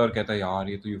अंदर से आता है और कहता है यार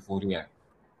ये तो यूफोरिया है।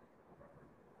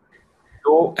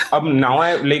 So now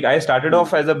I started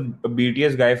off as a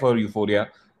BTS guy for Euphoria.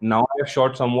 Now I've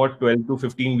shot somewhat 12 to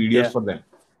 15 videos for them.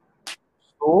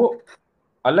 So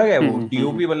अलग है वो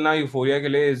DOP बनना Euphoria के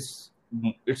लिए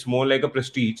it's more like a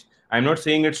prestige. I'm not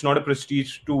saying it's not a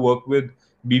prestige to work with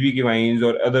BB Ki Vines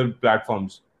or other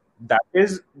platforms.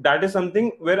 That is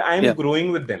something where I'm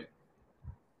growing with them.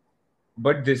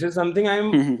 But this is something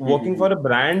I'm working for a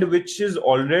brand which is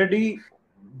already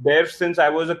there since I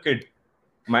was a kid.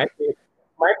 My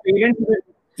parents,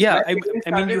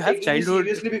 I mean, you have childhood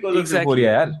seriously because of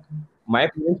Euphoria, yaar.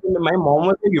 My mom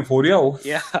was like Euphoria.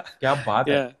 क्या बात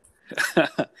है?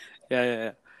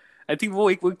 Yeah. I think वो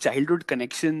एक childhood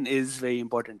connection is very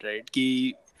important, right?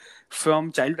 कि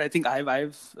from childhood, I think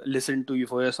I've listened to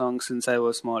Euphoria songs since I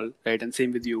was small, right? And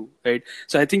same with you, right?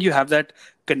 So I think you have that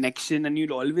connection, and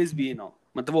you'll always be,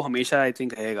 मतलब वो हमेशा I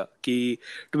think रहेगा कि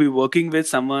to be working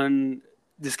with someone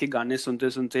जिसके गाने सुनते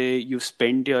सुनते you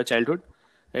spent your childhood.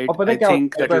 Right? I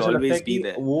think that will always be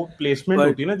there. वो प्लेसमेंट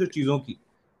होती है ना जो चीजों की,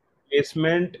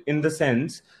 placement in the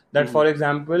sense that for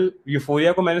example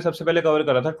Euphoria को मैंने सबसे पहले कवर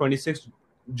करा था 26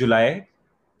 जुलाई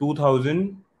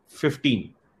 2015,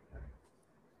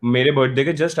 मेरे बर्थडे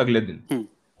के जस्ट अगले दिन।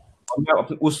 और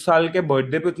मैं उस साल के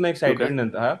बर्थडे पे उतना एक्साइटेड नहीं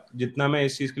था जितना मैं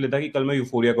इस चीज के लिए था कि कल मैं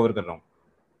यूफोरिया कवर कर रहा हूँ।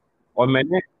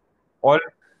 और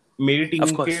मेरी टीम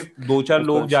के 2-4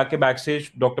 लोग जाके बैक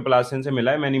स्टेज डॉक्टर पलासन से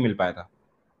मिला है, मैं नहीं मिल पाया था,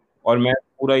 और मैं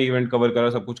पूरा इवेंट कवर करा,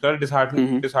 सब कुछ करा।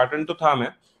 डिसहार्टन तो था मैं,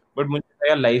 बट मुझे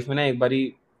यार लाइफ में ना एक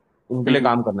बारी उनके लिए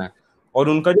काम करना है। और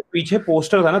उनका जो पीछे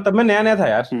पोस्टर था ना, तब मैं नया था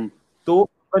यार, तो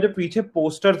उनका जो पीछे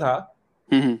पोस्टर था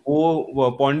वो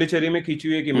पौंडीचेरी में खींची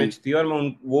हुई एक इमेज थी, और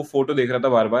मैं वो फोटो देख रहा था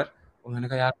बार बार, और मैंने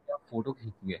कहा यार क्या फोटो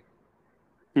खींची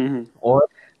है। और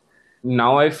now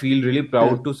I feel really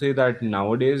proud to say that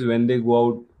nowadays when they go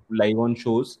out live on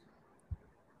shows,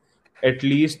 at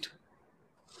least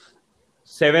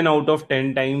 7 out of 10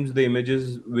 times the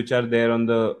images which are there on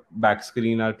the back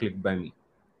screen are clicked by me.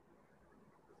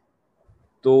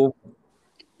 तो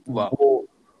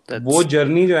वो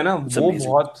journey जो है ना, वो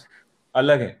बहुत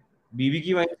अलग है। बीबी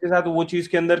की वाइन्स के साथ वो चीज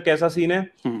के अंदर कैसा सीन है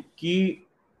कि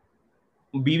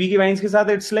बीबी की वाइन्स के साथ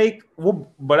इट्स लाइक वो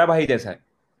बड़ा भाई जैसा है,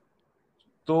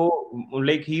 तो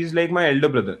like he's like my elder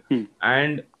brother,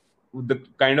 and the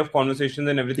kind of conversations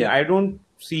and everything, Yeah. I don't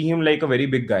see him like a very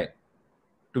big guy,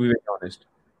 to be very honest.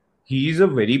 He is a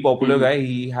very popular guy.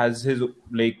 He has his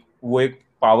like वो एक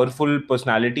powerful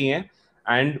personality है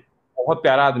and बहुत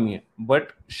प्यारा आदमी है,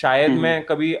 but शायद मैं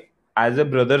कभी as a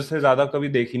brother से ज्यादा कभी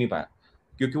देख ही नहीं पाया,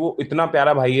 क्योंकि वो इतना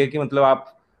प्यारा भाई है कि मतलब आप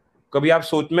कभी आप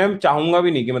सोच, मैं चाहूंगा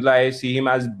भी नहीं कि मतलब I see him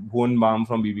as Bhuvan Bam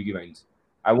from BB की vines.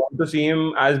 I want to see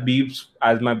him as Beebs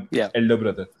as my Yeah. Elder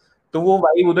brother. तो वो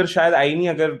भाई उधर शायद आई नहीं,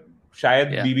 अगर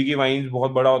शायद Yeah. बीबी की वाइन्स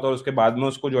बहुत बड़ा होता और उसके बाद में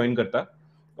उसको ज्वाइन करता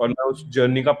और मैं उस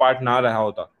जर्नी का पार्ट ना रहा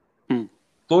होता,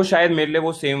 तो शायद मेरे लिए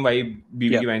वो सेम वाइब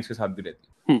बीबी की वाइन्स के साथ भी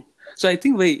रहती. So I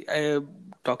think वही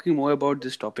talking more about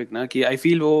this topic ना कि I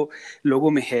feel वो लोगों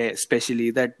में है especially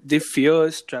that they fear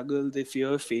struggle, they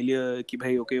fear failure कि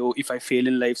भाई okay if I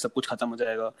fail in life सब कुछ खत्म हो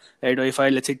जाएगा, right? Or if I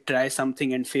let's say try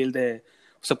something and fail there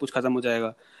सब कुछ खत्म हो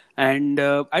जाएगा. And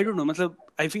I don't know, मतलब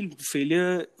I feel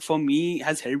failure for me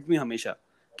has helped me हमेशा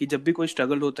कि जब भी कोई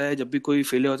struggle होता है, जब भी कोई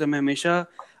failure होता है, मैं हमेशा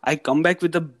I come back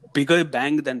with a bigger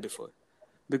bang than before.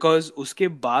 Because उसके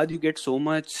बाद you get so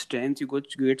much strength, you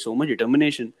get so much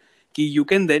determination कि you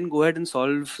can then go ahead and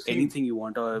solve anything you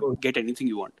want or get anything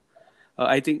you want.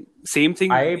 I think same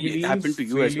thing I believe happened to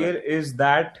you as well. failure is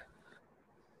that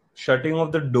shutting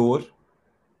of the door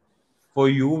for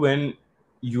you when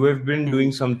you have been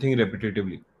doing something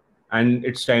repetitively and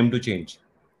it's time to change.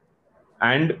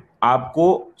 And आपको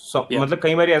मतलब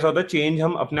कई बार ऐसा होता है, change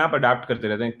हम अपने आप adapt करते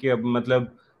रहते हैं कि अब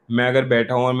मतलब मैं अगर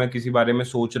बैठा हूँ और मैं किसी बारे में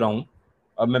सोच रहा हूँ,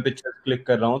 अब मैं पिक्चर क्लिक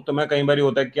कर रहा हूँ, तो मैं कई बार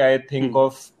होता है कि I think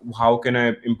of how can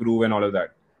I improve and all of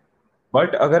that.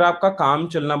 But अगर आपका काम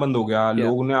चलना बंद हो गया,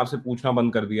 लोगों ने आपसे पूछना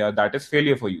बंद कर दिया, that is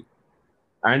failure for you.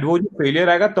 And वो जो फेलियर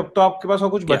आएगा तब तो आपके पास और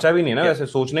कुछ बचा भी नहीं ना, वैसे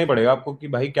सोचना ही पड़ेगा आपको कि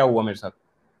भाई क्या हुआ मेरे साथ.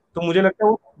 तो मुझे लगता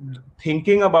है वो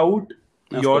thinking about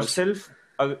yourself,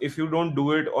 if you don't do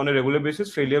it on a regular basis,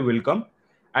 failure will come.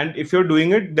 And if you're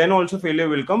doing it, then also failure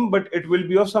will come, but it will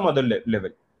be of some other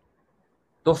level.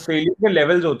 तो failure के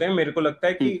levels होते हैं. मेरे को लगता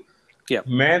है कि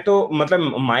मैं तो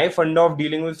मतलब my fund of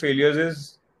dealing with failures is,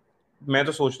 मैं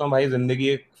तो सोचता हूँ भाई जिंदगी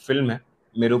एक फिल्म है,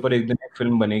 मेरे ऊपर एक दिन एक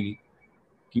फिल्म बनेगी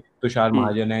कि तुषार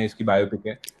महाजन है, इसकी बायोपिक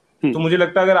है. तो मुझे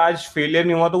लगता है अगर आज फेलियर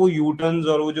नहीं हुआ तो वो यू टर्न्स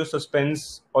और वो जो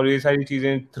सस्पेंस और ये सारी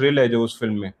चीजें, थ्रिल है जो उस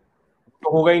फिल्म में,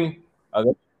 तो होगा ही नहीं.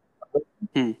 अगर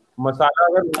मसाला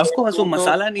अगर of course वो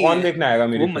मसाला नहीं कौन है, देखने आएगा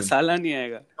मेरी वो फिल्म? मसाला नहीं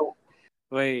आएगा.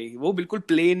 वही वो बिल्कुल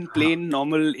प्लेन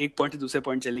नॉर्मल एक पॉइंट से दूसरे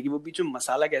पॉइंट चलेगी. वो बीच में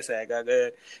मसाला कैसे आएगा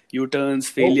अगर you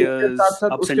turns, failures,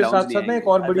 ups and downs नहीं आएंगे. एक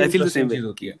और बड़ी इंटरेस्टिंग चीज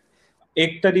होती है.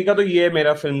 एक तरीका तो ये है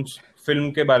मेरा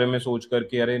फिल्म के बारे में सोचकर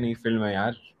कि अरे नहीं फिल्म है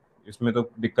यार, इसमें तो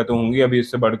दिक्कतें होंगी, अभी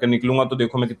इससे बढ़कर निकलूंगा तो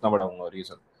देखो मैं कितना बड़ा हूँ और ये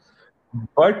सब.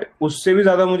 बट उससे भी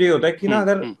ज्यादा मुझे ये होता है कि ना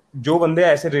अगर जो बंदे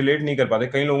ऐसे रिलेट नहीं कर पाते,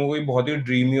 कई लोगों को बहुत ही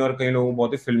ड्रीमी और कई लोगों को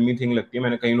बहुत ही फिल्मी थिंग लगती है.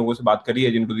 मैंने कई लोगों से बात करी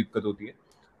है जिनको दिक्कत होती है,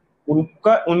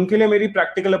 उनके लिए मेरी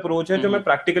प्रैक्टिकल अप्रोच है जो मैं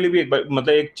प्रैक्टिकली भी मतलब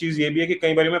एक चीज ये भी है कि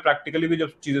कई बार मैं प्रैक्टिकली भी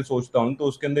जब चीजें सोचता हूँ तो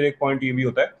उसके अंदर एक पॉइंट ये भी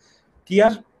होता है कि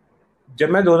यार जब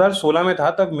मैं 2016 में था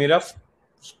तब मेरा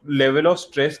लेवल ऑफ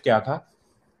स्ट्रेस क्या था,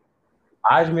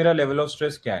 आज मेरा लेवल ऑफ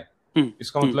स्ट्रेस क्या है.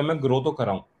 इसका मतलब मैं ग्रो तो कर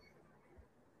रहा हूं,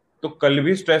 तो कल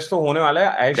भी स्ट्रेस तो होने वाला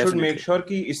है. आई शुड मेक श्योर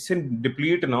कि इससे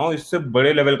डिप्लीट ना हो, इससे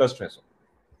बड़े लेवल का स्ट्रेस हो.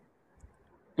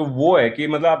 तो वो है कि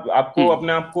मतलब आपको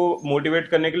अपने आप को मोटिवेट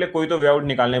करने के लिए कोई तो वे आउट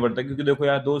निकालने पड़ता है. क्योंकि देखो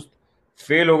यार दोस्त,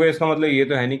 फेल हो गए इसका मतलब ये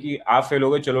तो है नहीं कि आप फेल हो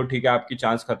गए चलो ठीक है आपकी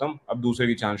चांस खत्म, अब दूसरे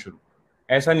की चांस शुरू.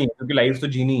 ऐसा नहीं है, क्योंकि लाइफ तो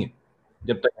जीनी है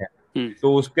जब तक है.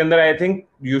 तो उसके अंदर I think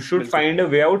you should find a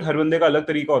way out. हर बंदे का अलग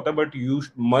तरीका होता है, but you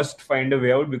must find a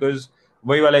way out. Because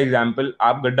वही वाला एग्जाम्पल,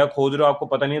 आप गड्ढा खोद रहे हो, आपको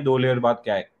पता नहीं है 2 लेयर बाद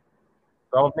क्या है,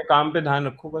 तो आप अपने काम पे ध्यान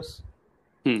रखो बस.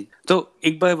 तो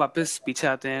एक बार वापस पीछे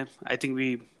आते हैं. I think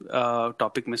we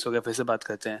topic miss हो गया, फिर से बात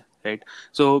करते हैं. Right,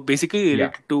 so basically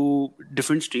related to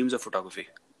different streams of photography.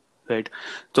 Right,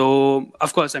 तो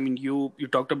of course I mean you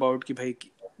talked about कि भाई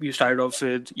you started off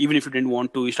with, even if you didn't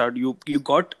want to, you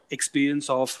got experience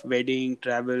of wedding,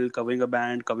 travel, covering a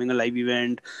band, covering a live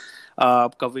event,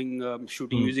 covering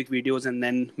shooting music videos, and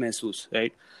then Mehsoos,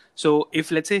 right? So if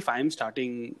let's say if I'm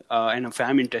starting and if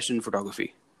I'm interested in photography,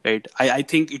 right, I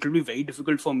think it will be very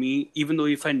difficult for me, even though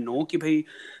if I know कि भाई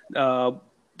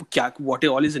what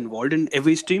all is involved in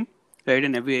every stream, right,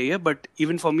 in every area, but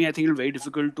even for me I think it will be very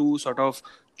difficult to sort of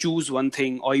choose one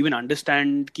thing or even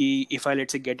understand ki if I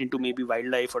let's say get into maybe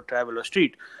wildlife or travel or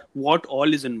street, what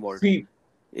all is involved. See,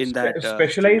 in that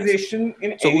specialization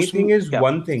in anything is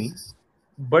one thing,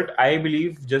 but I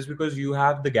believe just because you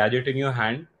have the gadget in your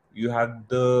hand, you have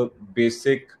the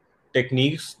basic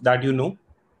techniques that you know,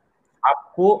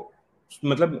 आपको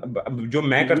मतलब जो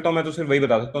मैं करता हूँ मैं तो सिर्फ वही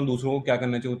बता सकता हूँ, दूसरों को क्या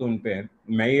करना चाहिए तो उन पे है.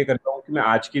 मैं ये करता हूँ कि मैं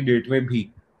आज की डेट में भी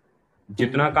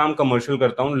जितना काम कमर्शियल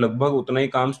करता हूँ लगभग उतना ही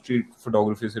काम स्ट्रीट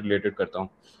फोटोग्राफी से रिलेटेड करता हूँ.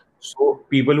 So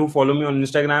people who follow me on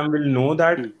Instagram will know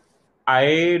that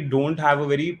I don't have a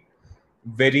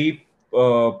very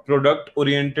product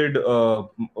oriented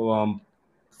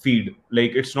feed.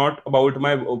 Like it's not about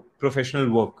my professional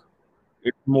work.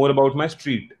 It's more about my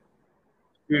street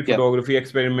photography,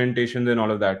 experimentations and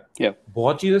all of that.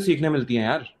 बहुत चीजें सीखने मिलती हैं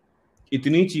यार,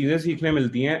 इतनी चीजें सीखने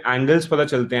मिलती हैं, एंगल्स पता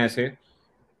चलते हैं ऐसे.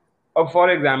 अब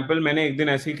फॉर एग्जाम्पल मैंने एक दिन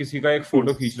ऐसे ही किसी का एक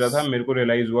फोटो खींच रहा था, मेरे को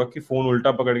रियलाइज हुआ कि फोन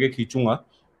उल्टा पकड़ के खींचूंगा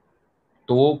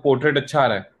तो वो पोर्ट्रेट अच्छा आ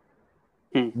रहा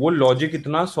है. वो लॉजिक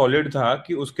इतना सॉलिड था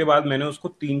कि उसके बाद मैंने उसको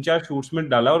 3-4 शूट्स में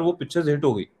डाला और वो पिक्चर्स हिट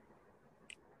हो गई.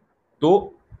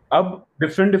 तो अब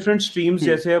डिफरेंट स्ट्रीम्स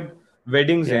जैसे अब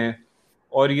वेडिंग्स हैं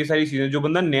और ये सारी चीजें, जो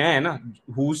बंदा नया है ना,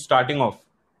 हु स्टार्टिंग ऑफ,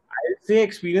 आई से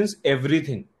एक्सपीरियंस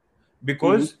एवरीथिंग,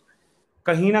 बिकॉज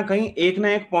कहीं ना कहीं एक ना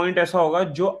एक पॉइंट ऐसा होगा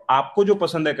जो आपको जो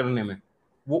पसंद है करने में,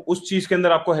 वो उस चीज के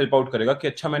अंदर आपको हेल्प आउट करेगा कि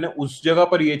अच्छा मैंने उस जगह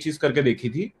पर ये चीज करके देखी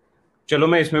थी, चलो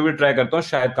मैं इसमें भी ट्राई करता हूँ,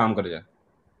 शायद काम कर जाए.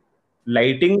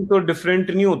 लाइटिंग तो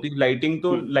डिफरेंट नहीं होती,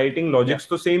 लाइटिंग लॉजिक्स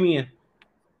तो सेम ही है.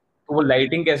 तो वो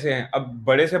लाइटिंग कैसे है, अब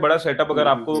बड़े से बड़ा सेटअप अगर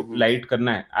आपको लाइट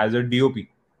करना है एज अ डीओपी,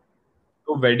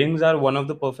 तो weddings are one of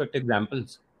the perfect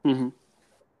examples.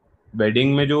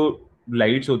 Wedding में जो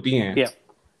लाइट्स होती हैं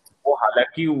वो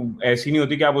हालांकि ऐसी नहीं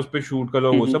होती कि आप उस पर शूट कर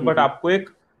लो वो सब, बट आपको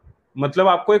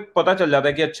एक पता चल जाता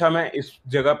है कि अच्छा मैं इस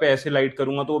जगह पे ऐसे लाइट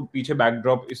करूंगा तो पीछे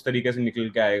बैकड्रॉप इस तरीके से निकल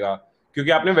के आएगा,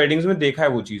 क्योंकि आपने वेडिंग्स में देखा है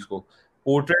वो चीज को.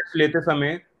 पोर्ट्रेट्स लेते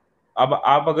समय, अब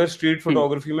आप अगर स्ट्रीट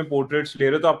फोटोग्राफी में पोर्ट्रेट्स ले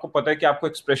रहे हो तो आपको पता है कि आपको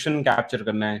एक्सप्रेशन कैप्चर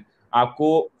करना है,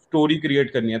 आपको स्टोरी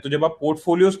क्रिएट करनी है. तो जब आप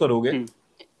पोर्टफोलियोज करोगे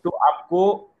तो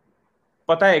आपको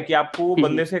पता है कि आपको वो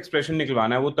बंदे से एक्सप्रेशन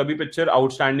निकलवाना है, वो तभी पिक्चर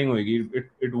आउटस्टैंडिंग होगी.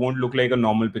 It won't look like a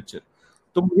normal picture.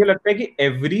 तो मुझे लगता है कि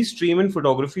every stream in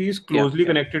photography is closely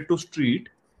connected to street,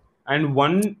 and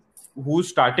one who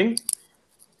starting,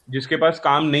 जिसके पास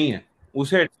काम नहीं है,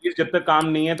 उसे एटलीस्ट जब तक काम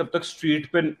नहीं है तब तक स्ट्रीट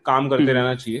पे काम करते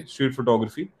रहना चाहिए, स्ट्रीट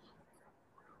फोटोग्राफी.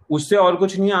 उससे और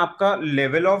कुछ नहीं है, आपका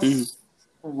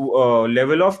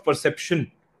level of perception,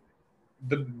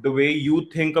 the way you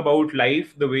think about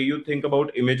life, the way you think about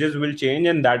images will change,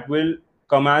 and that will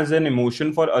come as an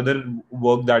emotion for other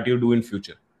work that you do in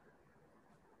future.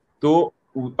 तो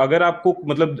अगर आपको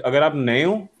अगर आप नए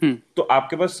हो तो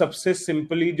आपके पास सबसे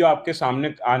सिंपली जो आपके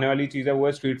सामने आने वाली चीज है वो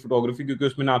है स्ट्रीट फोटोग्राफी, क्योंकि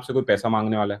उसमें ना आपसे कोई पैसा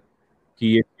मांगने वाला है कि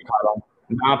ये दिखा रहा हूँ,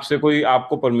 ना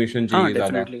आपको परमिशन चाहिए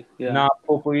ज्यादा, ना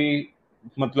आपको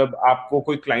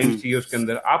कोई क्लाइंट चाहिए उसके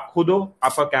अंदर. आप खुद हो,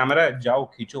 आपका कैमरा है, जाओ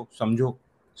खींचो, समझो,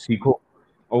 सीखो.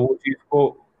 और वो चीज को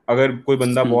अगर कोई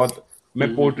बंदा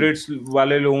मैं पोर्ट्रेट्स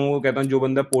वाले लोगों को कहता हूँ, जो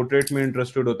बंदा पोर्ट्रेट में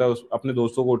इंटरेस्टेड होता है अपने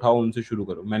दोस्तों को उठाओ, उनसे शुरू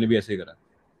करो. मैंने भी ऐसे ही करा,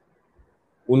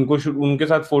 उनके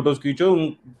साथ फोटोज खींचो,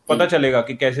 पता चलेगा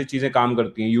कि कैसे चीजें काम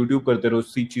करती हैं. यूट्यूब करते रहो,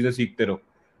 चीजें सीखते रहो.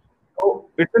 तो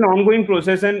it's an ongoing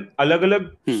process, and अलग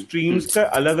अलग स्ट्रीम्स का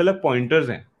अलग अलग पॉइंटर्स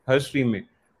हैं हर स्ट्रीम में.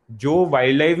 जो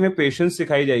वाइल्ड लाइफ में पेशेंस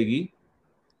सिखाई जाएगी,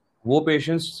 वो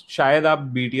पेशेंस शायद आप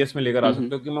बीटीएस में लेकर आ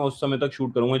सकते हो कि मैं उस समय तक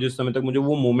शूट करूंगा जिस समय तक मुझे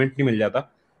वो मोमेंट नहीं मिल जाता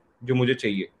जो मुझे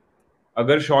चाहिए.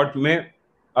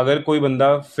 अगर कोई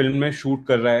बंदा फिल्म में शूट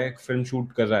कर रहा है, फिल्म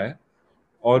शूट कर रहा है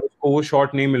और उसको वो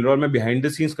शॉट नहीं मिल रहा और मैं बिहाइंड द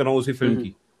सीन्स कर रहा हूँ उसी फिल्म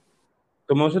की,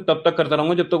 तो मैं उसे तब तक करता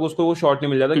रहूंगा जब तक उसको वो शॉट नहीं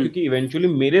मिल जाता, क्योंकि इवेंचुअली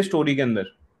मेरे स्टोरी के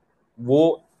अंदर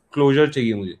वो क्लोजर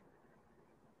चाहिए मुझे.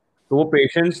 तो वो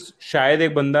पेशेंस शायद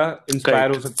एक बंदा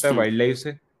इंस्पायर हो सकता है वाइल्ड लाइफ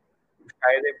से,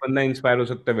 शायद एक बंदा इंस्पायर हो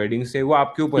सकता है वेडिंग से, वो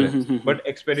आपके ऊपर है. बट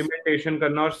एक्सपेरिमेंटेशन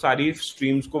करना और सारी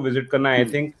स्ट्रीम्स को विजिट करना, I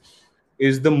think,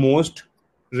 is the most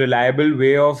reliable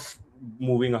way of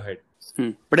moving ahead.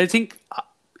 But I think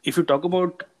if you talk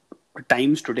about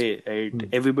times today, right?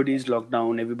 Everybody is locked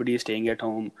down, everybody is staying at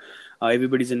home,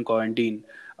 everybody is in quarantine.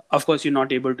 Of course, you're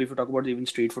not able to, if you talk about even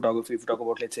street photography, if you talk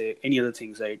about, let's say, any other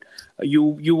things, right?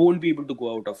 You won't be able to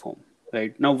go out of home,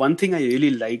 right? Now, one thing I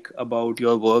really like about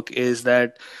your work is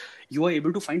that you are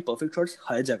able to find perfect shots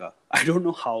har jagah. I don't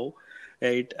know how,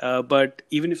 right? But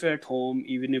even if you're at home,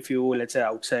 even if you, let's say,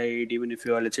 outside, even if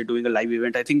you're, let's say, doing a live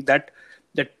event, I think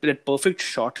that perfect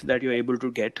shot that you're able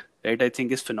to get, right, I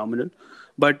think is phenomenal.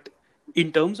 But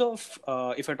in terms of,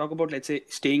 if I talk about, let's say,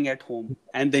 staying at home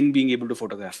and then being able to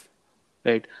photograph,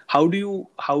 right? How do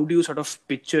you sort of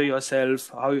picture yourself?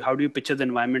 How do you picture the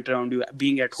environment around you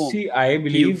being at home? See, I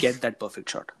believe you get that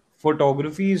perfect shot.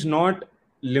 Photography is not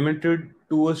limited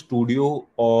to a studio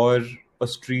or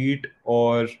a street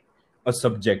or a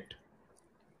subject.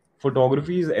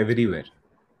 Photography is everywhere.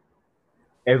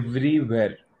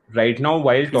 Right now,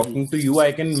 while talking to you,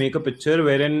 I can make a picture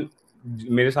wherein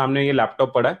मेरे सामने ये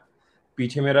laptop पड़ा है,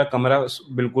 पीछे मेरा कमरा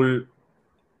बिल्कुल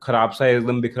खराब सा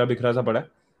एकदम बिखरा सा पड़ा है,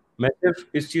 मैं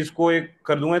सिर्फ इस चीज को एक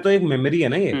कर दूंगा, तो एक मेमोरी है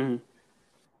ना ये.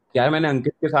 यार मैंने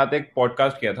अंकित के साथ एक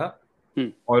पॉडकास्ट किया था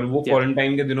और वो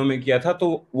क्वारंटाइन के दिनों में किया था,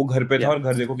 तो वो घर पे था और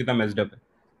घर देखो कितना मेस्ड अप है.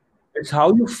 It's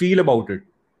how you feel about it.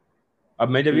 अब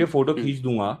मैं जब ये फोटो खींच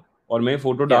दूंगा और मैं ये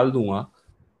फोटो डाल दूंगा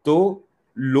तो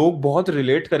लोग बहुत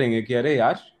रिलेट करेंगे कि अरे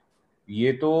यार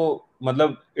ये तो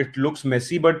मतलब it looks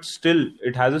messy but still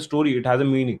it has a story, it has a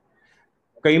meaning.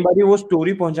 कई बार वो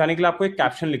स्टोरी पहुंचाने के लिए आपको एक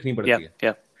कैप्शन लिखनी पड़ती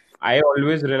है. I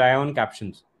always rely on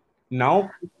captions. Now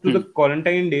to the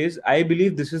quarantine days, I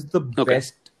believe this is the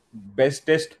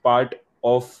bestest part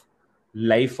of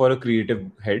life for a creative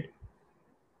head.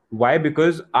 Why?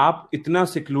 Because आप इतना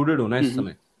secluded हो ना इस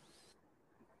समय.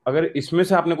 अगर इसमें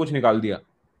से आपने कुछ निकाल दिया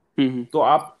तो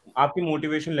आपकी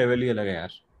मोटिवेशन लेवल ही अलग है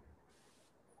यार.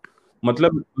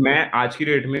 मतलब मैं आज की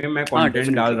डेट में मैं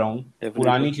कंटेंट डाल रहा हूँ,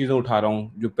 पुरानी चीजें उठा रहा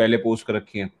हूँ जो पहले पोस्ट कर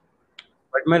रखी हैं,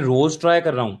 बट मैं रोज ट्राई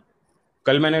कर रहा हूँ.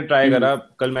 कल मैंने ट्राई करा,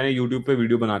 कल मैंने YouTube पे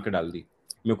वीडियो बना के डाल दी.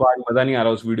 मेरे को आज मजा नहीं आ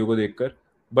रहा उस वीडियो को देखकर,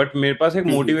 बट मेरे पास एक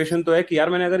मोटिवेशन तो है कि यार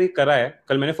मैंने अगर ये करा है.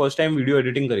 कल मैंने फर्स्ट टाइम वीडियो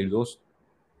एडिटिंग करी दोस्त.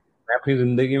 मैं अपनी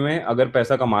जिंदगी में अगर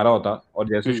पैसा कमा रहा होता और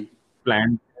जैसे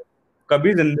प्लान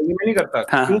कभी जिंदगी में नहीं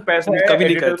करता. क्यों? पैसा है,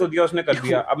 एडिटर को दिया, उसने कर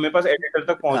दिया. अब मेरे पास एडिटर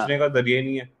तक पहुंचने का जरिया ही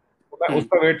नहीं है, तो मैं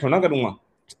उसका वेट थोड़ा करूंगा.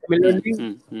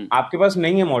 आपके पास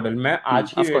नहीं है मॉडल. मैं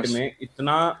आज की डेट में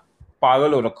इतना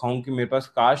पागल हो रखा हूँ कि मेरे पास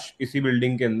काश इसी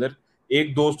बिल्डिंग के अंदर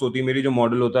एक दोस्त होती मेरी जो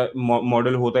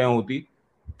मॉडल होता या होती,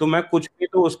 तो मैं कुछ भी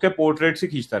तो उसके पोर्ट्रेट से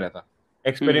खींचता रहता,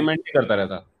 एक्सपेरिमेंट ही करता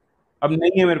रहता. अब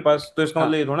नहीं है मेरे पास, तो इसका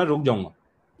मतलब ये थोड़ा रुक जाऊंगा.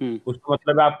 उसका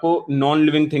मतलब है आपको नॉन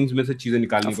लिविंग थिंग्स में से चीजें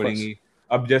निकालनी पड़ेंगी.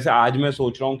 अब जैसे आज मैं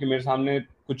सोच रहा हूँ कि मेरे सामने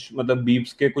कुछ मतलब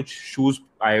बीब्स के कुछ शूज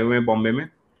आए हुए हैं बॉम्बे में,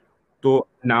 तो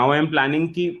नाउ आई एम प्लानिंग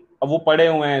कि अब वो पड़े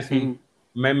हुए हैं ऐसे ही,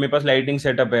 मेरे पास लाइटिंग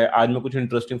सेटअप है, आज मैं कुछ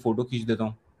इंटरेस्टिंग फोटो खींच देता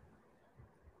हूँ.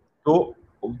 तो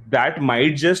that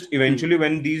might just eventually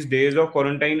when these days of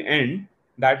quarantine end,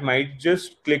 that might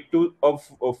just click to a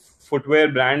footwear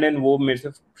brand and वो मेरे से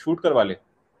शूट करवा ले.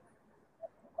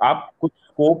 आप कुछ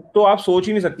स्कोप तो आप सोच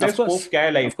ही नहीं सकते. स्कोप क्या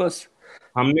है लाइफ.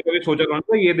 हमने कभी सोचा कौन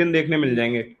सा ये दिन देखने मिल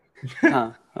जाएंगे.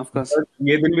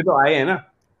 ये दिन भी तो आए हैं ना.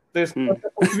 तो इसका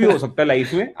कुछ भी हो सकता है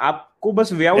लाइफ में. आपको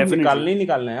बस वे आउट निकालना ही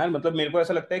निकालना है यार. मतलब मेरे को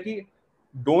ऐसा लगता है कि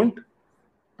don't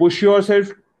push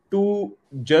yourself to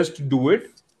just do it.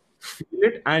 Feel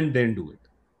it and then do it.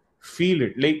 Feel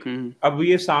it. Like अब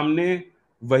ये सामने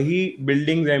वही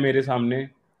बिल्डिंग्स है मेरे सामने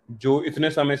जो इतने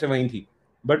समय से वहीं थी,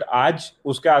 बट आज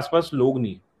उसके आसपास लोग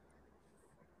नहीं,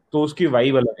 तो उसकी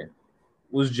वाइब अलग है.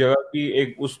 उस जगह की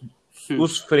एक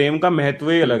उस फ्रेम का महत्व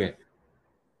ही अलग है.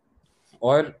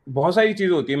 और बहुत सारी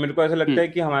चीज होती है. मेरे को ऐसा लगता है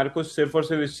कि हमारे को सिर्फ और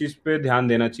सिर्फ इस चीज पे ध्यान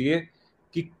देना चाहिए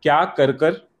कि क्या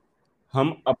कर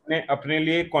हम अपने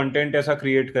लिए कंटेंट ऐसा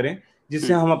क्रिएट करें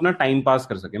जिससे हम अपना टाइम पास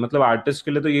कर सके. मतलब आर्टिस्ट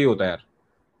के लिए तो यही होता है यार.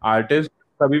 आर्टिस्ट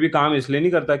कभी भी काम इसलिए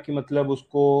नहीं करता कि मतलब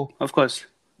उसको ऑफ कोर्स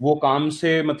वो काम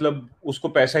से मतलब उसको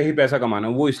पैसा ही पैसा कमाना.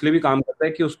 वो इसलिए भी काम करता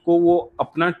है कि उसको वो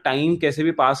अपना टाइम कैसे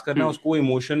भी पास करना है, उसको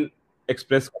इमोशन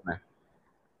एक्सप्रेस करना है.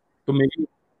 तो मेरी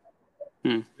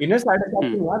inner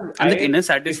satisfaction यार. inner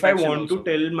satisfaction if I want to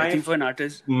tell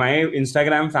my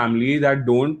Instagram family that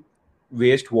don't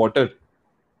waste water,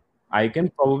 I can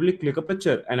probably click a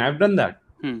picture and I've done that.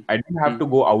 I didn't have to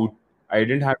go out. I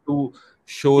didn't have to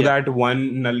show that one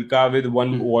nalka with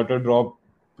one water drop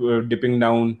dipping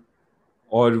down.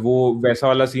 और वो वैसा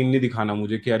वाला scene नहीं दिखाना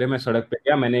मुझे कि अरे मैं सड़क पे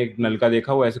गया, मैंने एक नलका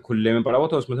देखा वो ऐसे खुले में पड़ा हुआ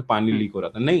था, उसमें से पानी लीक हो रहा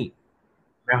था. नहीं,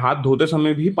 मैं हाथ धोते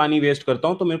समय भी पानी वेस्ट करता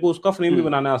हूँ, तो मेरे को उसका फ्रेम भी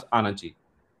बनाना आना चाहिए.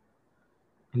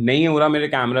 नहीं हो रहा मेरे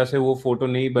कैमरा से, वो फोटो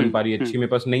नहीं बन पा रही अच्छी, मेरे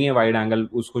पास नहीं है वाइड एंगल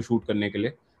उसको शूट करने के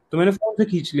लिए, तो मैंने फोन से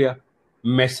खींच लिया.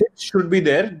 Message should be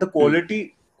there. The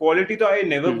quality तो I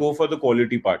never go for the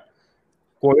quality part.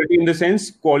 Quality in the sense,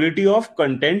 quality of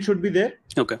content should be there.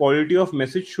 Okay. Quality of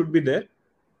message should be there.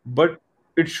 But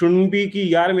it shouldn't be कि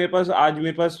यार आज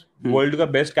मेरे पास world का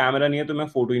best camera नहीं है तो मैं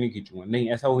photo ही नहीं खींचूंगा. नहीं,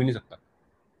 ऐसा हो ही नहीं सकता.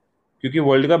 क्योंकि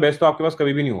वर्ल्ड का बेस्ट तो आपके पास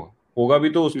कभी भी नहीं होगा भी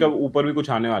तो उसके ऊपर भी कुछ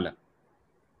आने वाला है.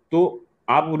 तो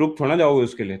आप रुक थोड़ा जाओगे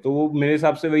उसके लिए. तो वो मेरे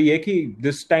हिसाब से वही है कि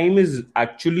this time is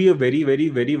actually a very very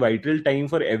very vital time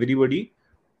for everybody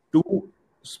to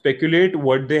speculate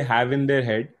what they have in their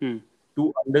head, to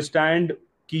understand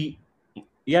कि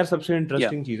यार सबसे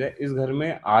इंटरेस्टिंग चीज है इस घर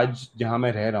में आज जहां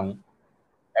मैं रह रहा हूँ.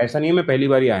 ऐसा नहीं है मैं पहली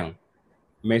बार ही आया हूँ,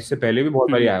 मैं इससे पहले भी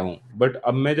बहुत बार आया हूँ, बट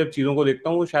अब मैं जब चीजों को देखता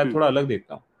हूँ वो शायद थोड़ा अलग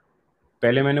देखता हूँ.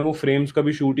 पहले मैंने वो फ्रेम्स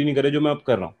कभी शूट ही नहीं करे जो मैं अब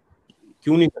कर रहा हूँ.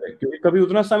 क्यों नहीं करे? क्योंकि कभी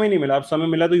उतना समय नहीं मिला. अब समय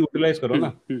मिला तो यूटिलाइज करो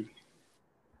ना.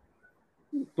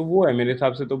 तो वो है मेरे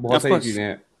हिसाब से. तो बहुत सारी चीजें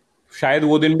हैं. शायद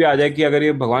वो दिन भी आ जाए कि अगर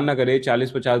ये भगवान ना करे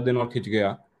 40-50 दिन और खिंच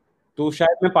गया तो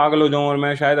शायद मैं पागल हो जाऊं और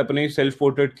मैं शायद अपने सेल्फ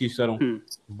पोर्ट्रेट खींचता रहूं.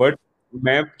 बट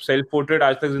मैं सेल्फ पोर्ट्रेट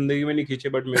आज तक जिंदगी में नहीं खींचे,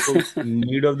 बट मेरे को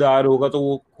नीड ऑफ द आवर होगा तो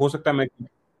वो हो सकता है मैं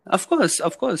Of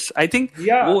course. I think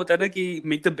या वो होता है ना कि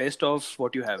make the best of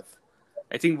what you have.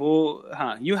 I think वो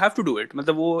हाँ you have to do it.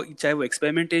 मतलब वो चाहे वो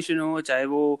experimentation हो, चाहे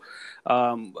वो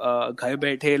घर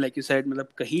बैठे like you said, मतलब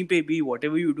कहीं पे भी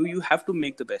whatever you do, you have to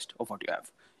make the best of what you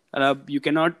have. You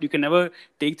can never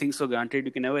take things for granted.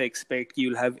 You can never expect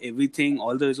you'll have everything,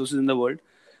 all the resources in the world.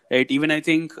 Right? Even I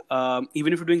think,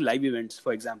 even if you're doing live events,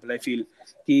 for example, I feel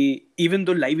even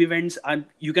though live events are,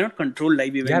 you cannot control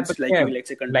live यार events पता like है, you will,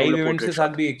 let's say, control live a events के portrait साथ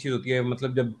shot. भी एक चीज होती है,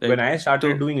 मतलब जब व्हेन Right? आई तो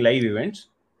स्टार्टेड डूइंग लाइव इवेंट्स,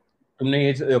 तुमने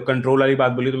ये कंट्रोल वाली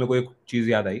बात बोली तो मेरे को एक चीज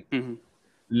याद आई। हम्म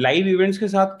लाइव इवेंट्स के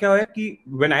साथ क्या है कि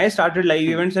when I started live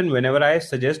hmm events and whenever I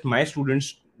suggest my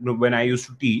students, when I used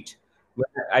to teach,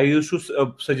 I used to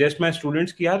suggest my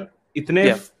students कि यार इतने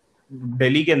yeah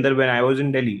दिल्ली के अंदर, when I was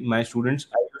in Delhi, my students,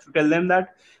 I used to tell them that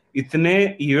इतने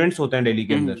events होते हैं दिल्ली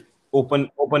के अंदर, हम्म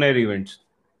ओपन एयर इवेंट्स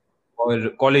और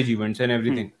college events and hmm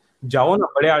everything. जाओ ना,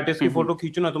 बड़े आर्टिस्ट की हम्म फोटो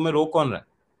खींचो ना, तुम्हें रोक कौन रहा है?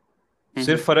 हम्म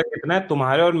सिर्फ फर्क इतना है,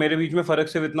 तुम्हारे और मेरे बीच में फर्क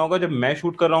सिर्फ इतना होगा, जब मैं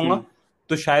शूट कर रहा हूँ हम्म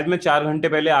तो शायद मैं 4 घंटे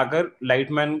पहले आकर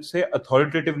लाइटमैन से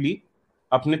अथॉरिटेटिवली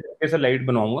अपने तरीके से लाइट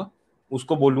बनवाऊंगा,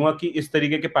 उसको बोलूंगा कि इस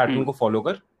तरीके के पैटर्न हम्म को फॉलो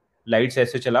कर, लाइट्स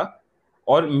ऐसे चला,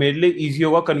 और मेरे लिए इजी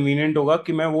होगा, कन्वीनियंट होगा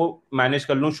कि मैं वो मैनेज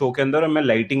कर लूँ शो के अंदर और मैं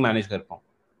लाइटिंग मैनेज कर पाऊँ।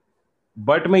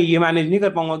 बट मैं ये मैनेज नहीं कर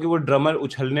पाऊंगा कि वो ड्रमर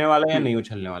उछलने वाला है या हम्म नहीं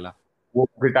उछलने वाला, वो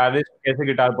गिटारिस्ट कैसे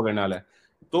गिटार पकड़ने वाला है।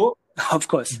 तो of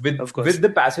course with of course with the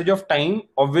passage of time,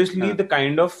 obviously हाँ the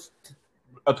kind of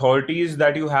authorities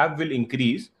that you have will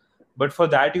increase, but for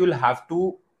that you will have to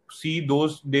see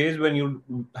those days when you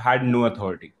had no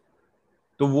authority.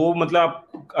 तो वो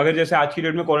मतलब अगर जैसे आज की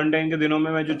date में quarantine के दिनों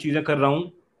में मैं जो चीजें कर रहा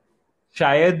हूँ,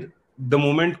 शायद the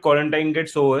moment quarantine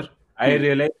gets over I hmm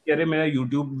realise कि अरे मेरा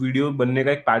यूट्यूब वीडियो बनने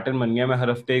का एक पैटर्न बन गया, मैं हर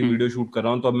हफ्ते एक हम्म वीडियो शूट कर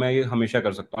रहा हूँ, तो अब मैं ये हमेशा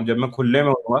कर सकता हूँ। जब मैं खुले में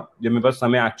होऊंगा, जब मेरे पास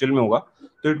समय एक्चुअल में होगा,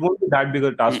 तो it won't be that big a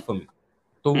hmm task for me.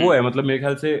 तो वो हम्म है, मतलब मेरे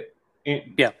ख्याल से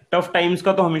yeah टफ टाइम्स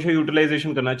का तो हमेशा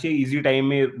यूटिलाइजेशन करना चाहिए, इजी टाइम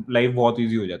में लाइफ बहुत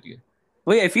इजी हो जाती है।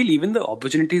 Well, I feel even the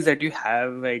opportunities that you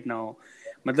have right now,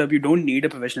 matlab, you don't need a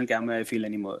professional camera, I feel,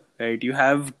 anymore, right? You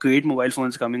have great mobile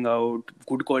phones coming out,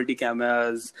 good quality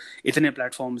cameras, इतने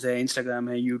platforms है, Instagram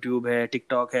है, YouTube है,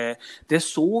 TikTok है. There's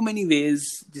so many ways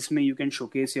जिसमें you can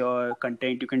showcase your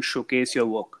content, you can showcase your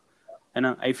work. And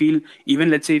I feel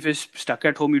even, let's say, if you're stuck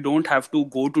at home, you don't have to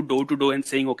go to door and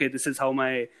saying, okay, this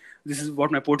is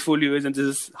what my portfolio is, and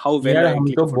this is how well यार I हम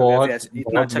click तो a photograph. बहुत Yes,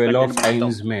 इतना बहुत अच्छा well content of बनाता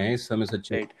times हूँ, में है इस समय,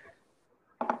 सच्चे। right?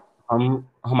 हम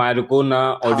हमारे को ना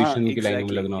हाँ, ऑडिशन की लाइन में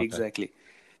एग्जैक्टली लगना होता है। एग्जैक्टली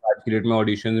आज की डेट में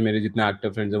ऑडिशंस, मेरे जितने एक्टर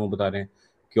फ्रेंड्स हैं वो बता रहे हैं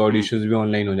कि हम्म ऑडिशंस भी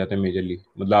ऑनलाइन हो जाते हैं मेजरली,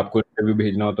 मतलब आपको इंटरव्यू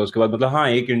भेजना होता है उसके बाद, मतलब हाँ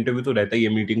एक इंटरव्यू तो रहता ही है,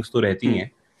 मीटिंग्स तो रहती ही हम्म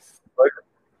हैं, बट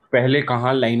पहले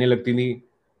कहाँ लाइनें लगती थी।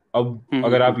 अब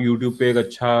अगर हम्म आप यूट्यूब पे एक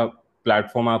अच्छा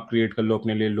प्लेटफॉर्म आप क्रिएट कर लो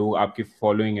अपने लिए, लोग आपकी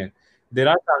फॉलोइंग है, there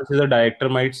are chances a director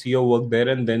might see your work there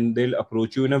and then they will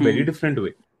approach you in a very hmm different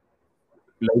way,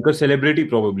 like a celebrity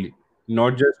probably,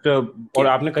 not just, और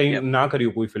या आपने कहीं या ना करी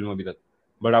हो कोई फिल्म अभी तक,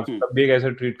 बट हम्म आपको तब भी एक ऐसा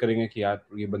ट्रीट करेंगे कि यार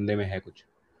ये बंदे में है कुछ।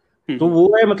 तो हम्म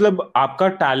वो है, मतलब आपका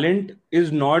talent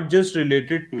is not just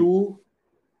related hmm to,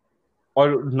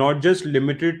 और not just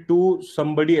limited to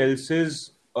somebody else's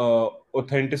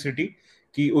authenticity,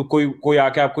 कि कोई कोई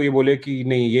आके आपको ये बोले कि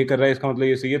नहीं ये कर रहा है इसका मतलब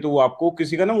ये सही है, तो वो आपको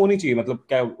किसी का ना वो नहीं चाहिए, मतलब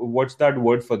क्या, what's that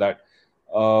word for that,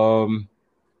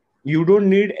 you don't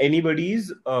need anybody's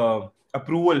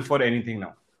approval for anything now.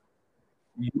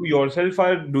 You yourself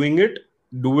are doing it,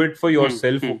 do it for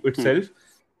yourself hmm itself.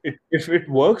 If it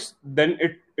works, then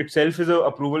it itself is a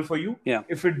approval for you. या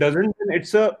If it doesn't, then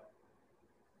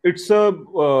it's a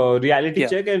reality या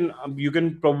check, and you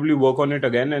can probably work on it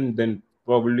again and then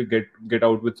probably get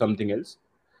out with something else.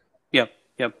 या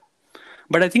या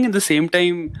but I think in the same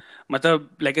time, मतलब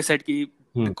like I said कि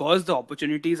Hmm. Because the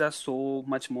opportunities are so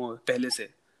much more पहले से,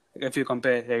 if you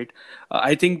compare, right?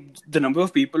 I think the number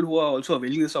of people who are also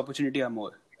availing this opportunity are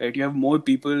more, right? You have more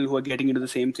people who are getting into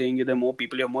the same thing. There are more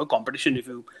people, you have more competition if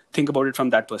you think about it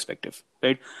from that perspective,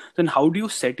 right? Then how do you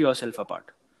set yourself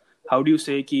apart? How do you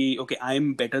say ki, okay,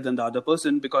 I'm better than the other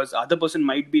person, because other person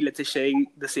might be, let's say, sharing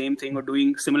the same thing or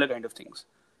doing similar kind of things,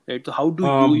 right? So how do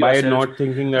you By yourself not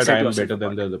thinking that I set am better yourself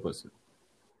than the apart? other person.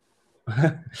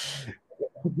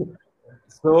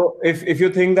 So if you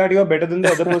think that you are better than the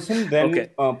other person, then Okay.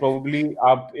 probably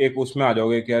आप एक उसमें आ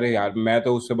जाओगे कि अरे यार मैं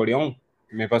तो उससे बढ़िया हूँ,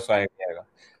 मेरे पास आएगा।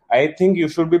 I think you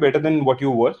should be better than what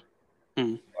you were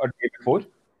Hmm. a day before,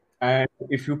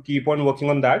 and if you keep on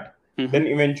working on that, Mm-hmm. then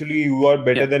eventually you are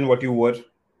better Yeah. than what you were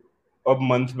a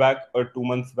month back or 2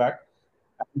 months back,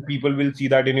 and people will see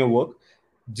that in your work.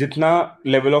 जितना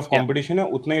level of Yeah. Competition है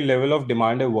उतना ही level of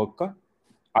demand है work का।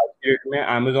 आज की date में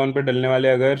Amazon पे डलने वाले,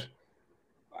 अगर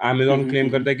अमेजोन Mm-hmm. Claim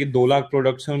Mm-hmm. करता है कि 2 लाख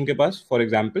प्रोडक्ट्स हैं उनके पास फॉर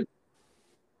एग्जाम्पल,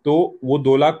 तो वो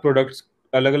 2 लाख प्रोडक्ट्स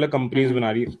अलग अलग कंपनीज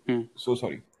बना रही है, सो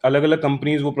सॉरी, अलग अलग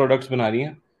कंपनीज वो प्रोडक्ट्स बना रही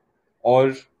हैं,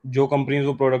 और जो कंपनीज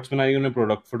वो प्रोडक्ट्स बना रही है उन्हें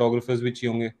प्रोडक्ट फोटोग्राफर्स भी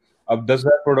चाहिए होंगे। अब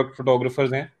 10,000 प्रोडक्ट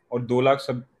फोटोग्राफर्स हैं और 2 लाख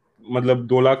सब, मतलब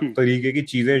 2 लाख तरीके की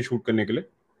चीजें शूट करने के लिए,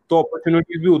 तो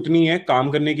अपॉर्चुनिटीज भी उतनी है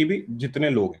काम करने की भी जितने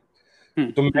लोग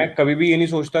हैं। तो मैं कभी भी ये नहीं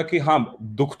सोचता कि हाँ,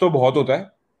 दुख तो बहुत होता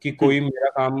है कि कोई मेरा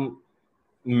काम,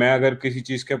 मैं अगर किसी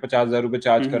चीज के 50,000 रुपए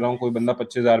चार्ज कर रहा हूँ, कोई बंदा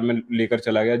 25,000 में लेकर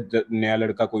चला गया, नया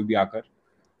लड़का कोई भी आकर,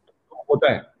 तो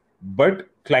होता है। बट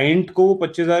क्लाइंट को वो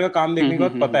 25,000 का काम देखने के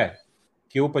बाद पता है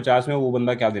कि वो 50 में वो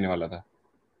बंदा क्या देने वाला था।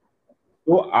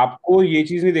 तो आपको ये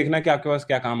चीज नहीं देखना कि आपके पास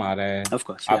क्या काम आ रहा है,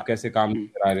 आप कैसे काम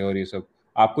करा रहे हो और ये सब।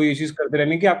 आपको ये चीज करते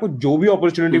रहने की, आपको जो भी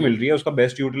अपॉर्चुनिटी मिल रही है उसका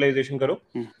बेस्ट यूटिलाइजेशन करो,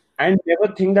 and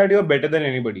never think that you are better than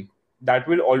anybody. That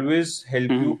will always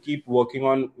help you keep working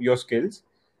on your skills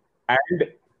and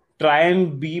try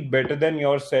and be better than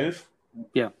yourself.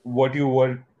 What you were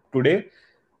today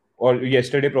or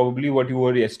yesterday, probably what you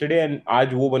were yesterday, and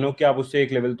आज वो बनो कि आप उससे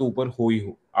एक level तो ऊपर हो ही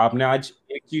हो। आपने आज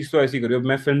एक चीज तो ऐसी करी हो।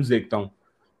 मैं फिल्म्स देखता हूँ,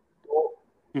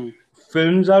 तो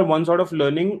films are one sort of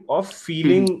learning of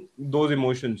feeling those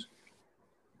emotions.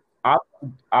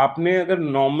 आपने अगर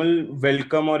नॉर्मल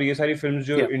वेलकम और ये सारी फिल्म्स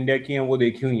जो इंडिया की हैं वो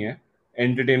देखी हुई हैं,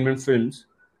 एंटरटेनमेंट फिल्म्स,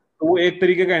 तो वो एक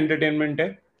तरीके का एंटरटेनमेंट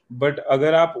है। बट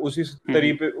अगर आप उसी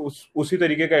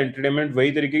तरीके का एंटरटेनमेंट,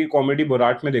 वही तरीके की कॉमेडी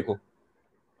बोराट में देखो,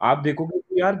 आप देखोगे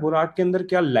कि यार बोराट के अंदर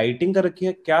क्या लाइटिंग कर रखी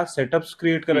है, क्या सेटअप्स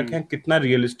क्रिएट कर रखे हैं, कितना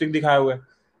रियलिस्टिक दिखाया हुआ है।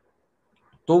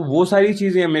 तो वो सारी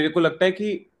चीजें मेरे को लगता है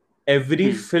कि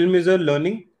every film is a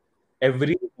learning,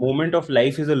 every moment of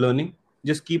life is a learning.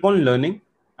 Just keep on learning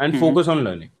and focus on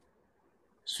learning.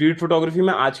 Street photography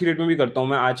मैं आज की डेट में भी करता हूँ,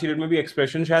 मैं आज की डेट में भी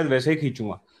एक्सप्रेशन शायद वैसे ही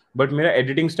खींचूंगा, बट मेरा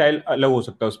एडिटिंग स्टाइल अलग हो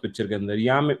सकता है उस पिक्चर के अंदर,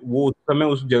 या वो उस समय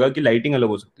उस जगह की लाइटिंग अलग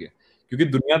हो सकती है, क्योंकि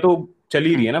दुनिया तो चल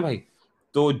ही रही है ना भाई।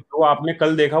 तो जो आपने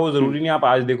कल देखा वो जरूरी नहीं आप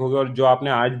आज देखोगे, और जो आपने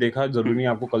आज देखा जरूरी नहीं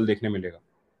आपको कल देखने मिलेगा।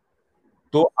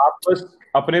 तो आप बस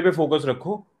अपने पे फोकस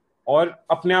रखो, और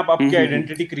अपने आप आपकी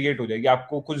आइडेंटिटी क्रिएट हो जाएगी।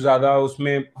 आपको कुछ ज्यादा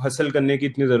उसमें हसल करने की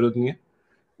इतनी जरूरत नहीं है।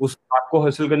 आपको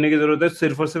हसल करने की जरूरत है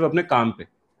सिर्फ और सिर्फ अपने काम पे,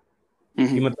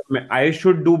 कि मतलब I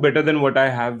should do better than what I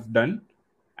have done,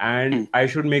 and I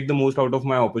should make the most out of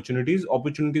my opportunities.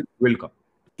 Opportunities will come.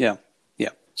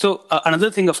 Yeah. So another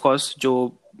thing, of course,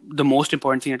 the most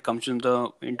important thing that comes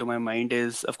into my mind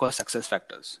is, of course, success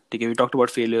factors. Okay, we talked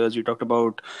about failures, we talked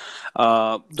about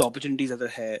the opportunities that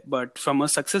are here, but from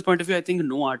a success point of view, I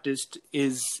think no artist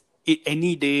is any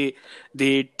day they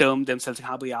term themselves,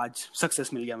 हाँ भाई आज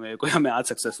success मिल गया मेरे को, मैं आज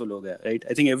successful हो गया, right?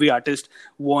 I think every artist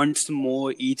wants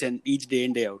more each day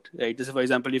in day out, right? Just for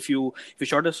example, if you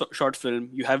shot a short film,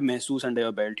 you have Mehsoos under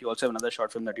your belt, you also have another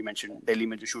short film that you mentioned, Delhi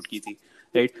में जो shoot की थी,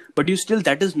 right? But you still,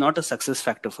 that is not a success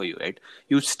factor for you, right?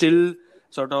 You still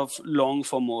sort of long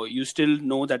for more. You still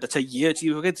know that अच्छा ये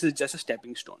achieve हो गया, this is just a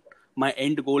stepping stone. My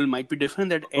end goal might be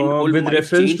different. That end goal with might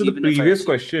reference change to the even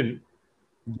previous question,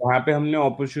 जहाँ पे हमने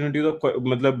opportunity तो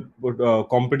मतलब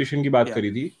competition की बात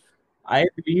करी थी, आई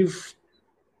बिलीव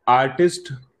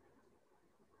आर्टिस्ट,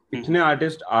 इतने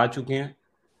आर्टिस्ट आ चुके हैं,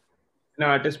 इतने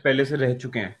आर्टिस्ट पहले से रह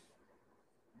चुके हैं,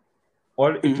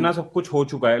 और इतना सब कुछ हो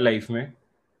चुका है लाइफ में,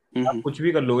 आप कुछ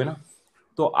भी कर लोगे ना,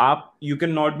 तो आप you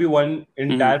can not be one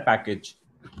entire package.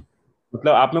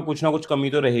 मतलब आप में कुछ ना कुछ कमी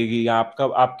तो रहेगी, या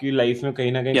आपकी लाइफ में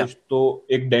कहीं ना कहीं कुछ तो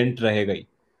एक डेंट रहेगा ही।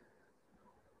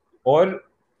 और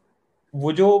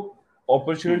वो जो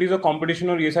अपॉर्चुनिटीज और कंपटीशन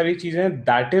और ये सारी चीजें,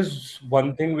 that is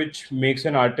one thing which makes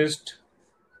an artist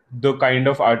the kind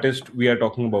of artist we are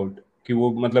talking about. कि वो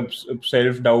मतलब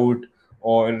सेल्फ डाउट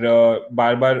और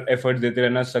बार बार एफर्ट देते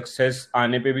रहना, सक्सेस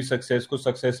आने पे भी सक्सेस को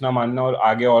सक्सेस ना मानना और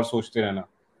आगे और सोचते रहना।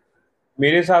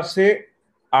 मेरे हिसाब से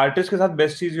आर्टिस्ट के साथ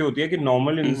बेस्ट चीज ये होती है कि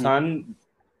नॉर्मल इंसान,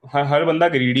 हर बंदा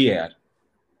ग्रीडी है यार,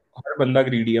 हर बंदा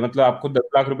ग्रीडी है। मतलब आपको 10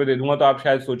 लाख रुपए दे दूंगा तो आप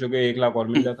शायद सोचोगे 1 लाख और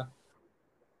मिल जाता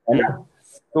है ना।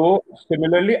 तो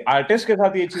सिमिलरली आर्टिस्ट के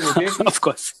साथ ये चीज होती है कि of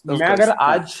course, मैं अगर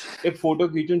आज एक फोटो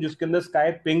खींचूं जिसके अंदर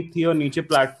स्काई पिंक थी और नीचे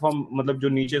प्लेटफॉर्म, मतलब जो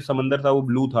नीचे समंदर था वो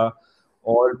ब्लू था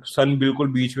और सन बिल्कुल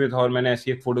बीच में था, और मैंने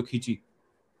ऐसी एक फोटो खींची,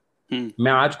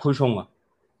 मैं आज खुश होऊंगा।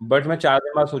 बट मैं 4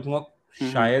 दिन बाद सोचूंगा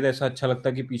शायद ऐसा अच्छा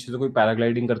लगता कि पीछे से कोई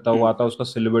पैराग्लाइडिंग करता हुआ आता, उसका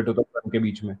सिलुएट होता सन के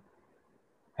बीच में,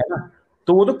 है ना।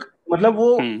 तो वो तो मतलब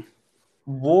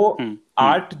वो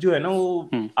आर्ट जो है ना,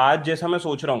 वो आज जैसा मैं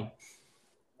सोच रहा हूँ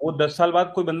वो 10 साल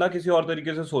बाद कोई बंदा किसी और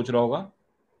तरीके से सोच रहा होगा।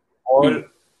 और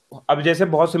अब जैसे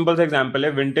बहुत सिंपल सा एग्जांपल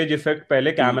है, विंटेज इफेक्ट।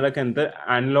 पहले कैमरा के अंदर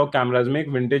एनालॉग कैमराज में एक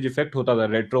विंटेज इफेक्ट होता था,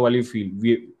 रेट्रो वाली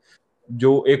फील,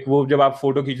 जो एक वो जब आप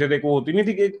फोटो खींचते थे वो होती नहीं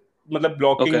थी कि मतलब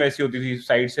ब्लॉकिंग वैसी होती थी,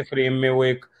 साइड से फ्रेम में वो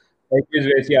एक एजेस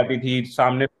वैसी आती थी,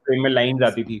 सामने फ्रेम में लाइंस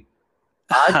आती थी।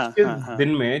 आज के हाँ दिन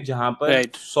में जहां पर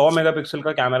राइट 100 मेगापिक्सल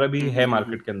का कैमरा भी है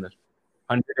मार्केट के अंदर,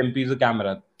 100 MP का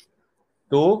कैमरा,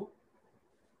 तो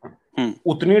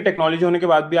उतनी टेक्नोलॉजी होने के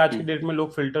बाद भी आज की डेट में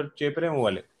लोग फिल्टर चेप रहे हैं वो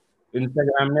वाले।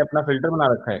 इंस्टाग्राम ने अपना फिल्टर बना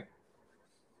रखा है,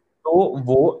 तो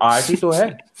वो आर्ट ही तो है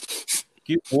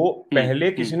कि वो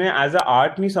पहले किसी ने एज अ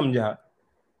आर्ट नहीं समझा,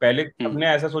 पहले सबने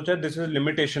ऐसा सोचा this is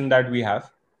limitation that we have,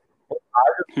 और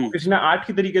आज उसको किसी ने आर्ट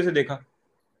की तरीके से देखा,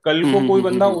 कल को कोई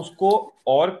बंदा उसको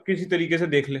और किसी तरीके से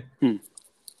देख ले,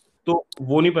 तो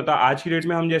वो नहीं पता। आज की डेट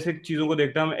में हम जैसे चीजों को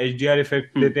देखते हैं, हम HDR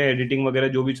इफेक्ट देते हैं, एडिटिंग वगैरह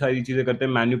जो भी सारी चीजें करते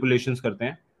हैं, मैनिपुलेशंस करते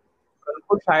हैं, कल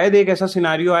को शायद एक ऐसा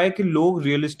सिनारियो आए कि लोग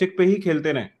रियलिस्टिक पे ही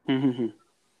खेलते रहें,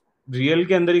 रियल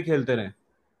के अंदर ही खेलते रहें,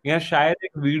 या शायद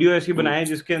एक वीडियो ऐसी बनाए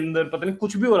जिसके अंदर पता नहीं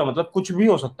कुछ भी हो रहा, मतलब कुछ भी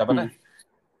हो सकता है, पता है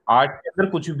आर्ट के अंदर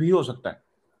कुछ भी हो सकता है।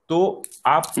 तो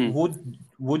आप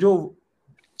वो जो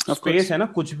स्पेस है ना,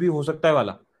 कुछ भी हो सकता है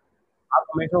वाला, आप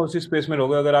हमेशा उसी स्पेस में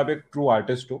रहोगे अगर आप एक ट्रू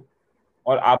आर्टिस्ट हो,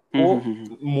 और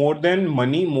आपको more than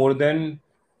money, more than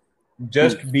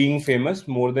just being famous,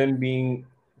 more than being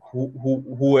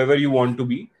whoever you want to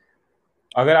be,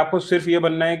 अगर आपको सिर्फ ये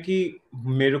बनना है कि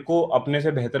मेरे को अपने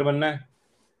से बेहतर बनना है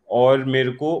और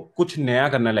मेरे को कुछ नया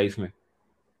करना है लाइफ में,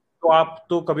 तो आप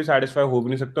तो कभी सेटिस्फाई हो भी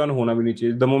नहीं सकते और होना भी नहीं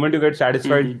चाहिए। The moment you get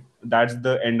satisfied, that's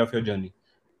the end of your journey.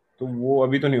 तो वो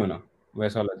अभी तो नहीं होना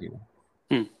वैसा वाला सीन।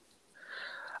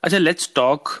 अच्छा, let's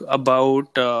talk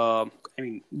about I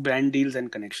mean brand deals and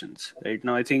connections. Right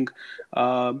now, I think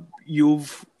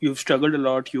you've struggled a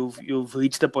lot. You've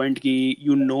reached the point कि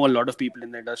you know a lot of people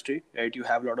in the industry, right? You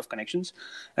have a lot of connections,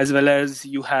 as well as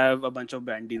you have a bunch of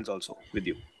brand deals also with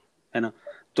you, है ना?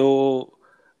 तो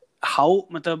how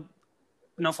मतलब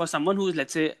now for someone who is,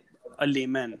 let's say, a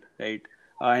layman, right?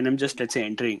 And I'm just, let's say,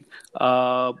 entering.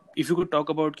 If you could talk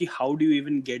about कि how do you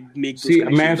even make those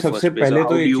connections मैं in the सबसे first place, पहले or तो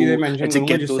how do एक you, चीज mention let's say,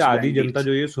 करूंगा get जिससे those आधी brand जनता deals?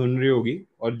 जो ये सुन रही होगी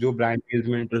और जो ब्रांड डील्स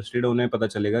में इंटरेस्टेड है उन्हें पता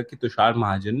चलेगा कि तुषार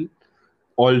महाजन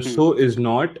also is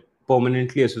not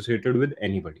permanently associated with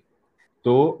anybody.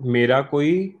 तो मेरा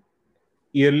कोई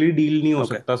ईयरली डील नहीं हो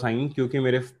सकता साइन, क्योंकि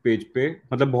मेरे पेज पे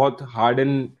मतलब बहुत हार्ड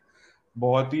एंड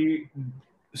बहुत ही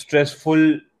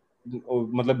स्ट्रेसफुल,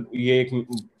 मतलब ये एक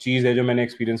चीज है जो मैंने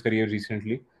एक्सपीरियंस करी है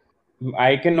recently.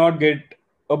 I can not get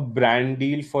a brand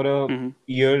deal for a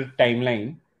year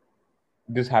timeline.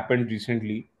 This happened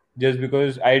recently just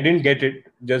because I didn't get it,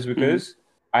 just because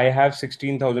I have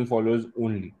 16,000 followers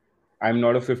only. I'm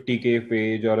not a 50K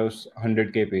page or a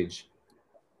 100K page.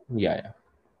 Yeah.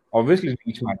 Obviously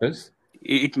reach matters.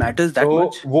 It matters तो that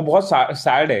much? वो बहुत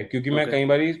sad है, क्योंकि मैं कई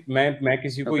बारी मैं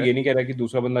किसी को ये नहीं कह रहा कि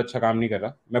दूसरा बंदा अच्छा काम नहीं कर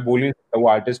रहा, मैं बोल नहीं सकता, वो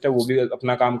आर्टिस्ट है, वो भी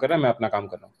अपना काम कर रहा है, मैं अपना काम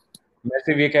कर रहा हूँ। मैं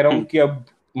सिर्फ ये कह रहा हूँ कि अब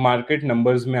मार्केट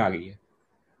नंबर्स में आ गई है।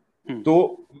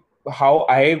 तो how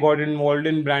I got involved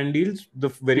in brand deals, the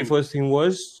very first thing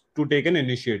was to take an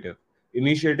initiative.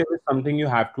 Initiative is something you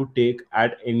have to take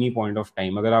at any point of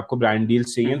time. अगर आपको brand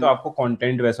deals चाहिए तो आपको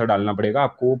content वैसा डालना पड़ेगा,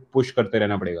 आपको push करते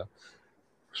रहना पड़ेगा।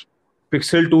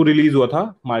 Pixel 2 रिलीज हुआ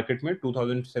था मार्केट में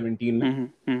 2017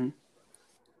 में,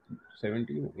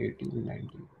 17, 18,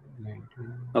 19, 19,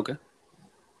 Okay.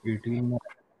 18 में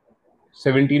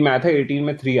 17 में आया था, 18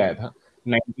 में 3 आया था,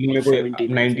 19 में कोई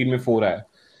 19 में 4 आया।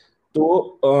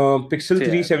 तो पिक्सल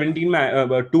 3 17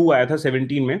 में 2 आया था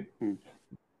 17 में।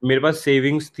 मेरे पास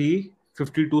सेविंग्स थी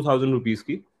 52,000 रुपीज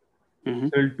की।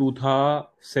 पिक्सल 2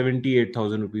 था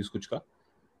 78,000 रुपीज कुछ का।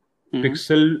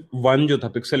 पिक्सल 1 जो था,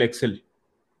 pixel Excel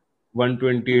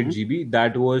 128 GB,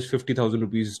 that was 50,000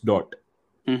 rupees dot.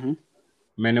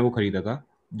 मैंने वो खरीदा था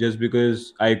just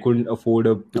because I couldn't afford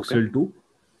a pixel 2।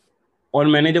 और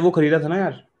मैंने जब वो खरीदा था ना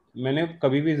यार, मैंने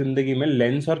कभी भी जिंदगी में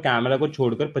लेंस और कैमरा को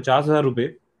छोड़कर 50,000 रुपए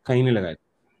कहीं नहीं लगाए।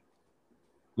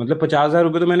 मतलब 50,000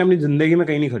 रुपए तो मैंने अपनी जिंदगी में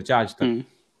कहीं नहीं खर्चा आज तक,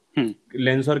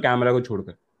 लेंस और कैमरा को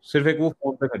छोड़कर, सिर्फ एक वो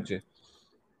फोन पे खर्चे।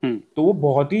 तो वो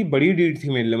बहुत ही बड़ी डीड थी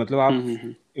मेरे लिए। मतलब आप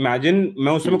इमेजिन,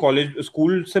 मैं उस समय कॉलेज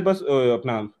स्कूल से बस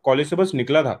अपना कॉलेज से बस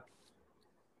निकला था,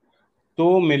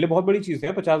 तो मेरे लिए बहुत बड़ी चीज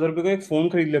है। 50,000 रुपए का एक फोन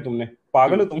खरीद लिया तुमने,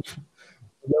 पागल हो तुम।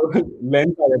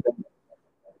 लेंस आ जाता,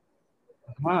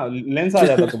 हाँ लेंस आ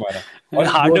जाता तुम्हारा, और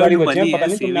Hard 2,000 ही earned बचे हैं, money पता है,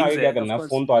 नहीं तुमने आगे savings क्या है, करना of है, course.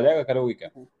 फोन तो आ जाएगा, करोगे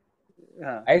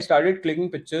क्या। I started clicking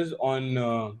pictures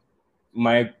on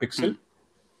my pixel.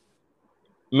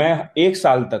 मैं 1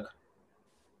 साल तक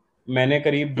मैंने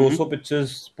करीब 200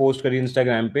 पिक्चर्स पोस्ट करी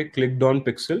इंस्टाग्राम पे, clicked on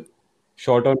pixel,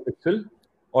 shot on pixel,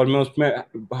 और मैं उसमें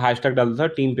हैशटैग डालता था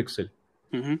टीम पिक्सल।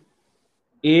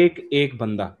 एक एक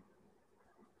बंदा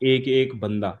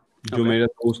जो मेरा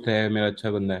दोस्त है, मेरा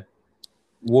अच्छा बंदा है,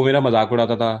 वो मेरा मजाक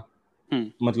उड़ाता था।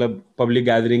 मतलब पब्लिक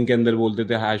गैदरिंग के अंदर बोलते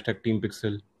थे हैशटैग टीम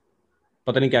पिक्सल,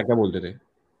 पता नहीं क्या क्या बोलते थे।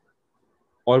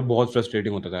 और बहुत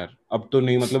फ्रस्ट्रेटिंग होता था यार। अब तो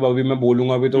नहीं, मतलब अभी मैं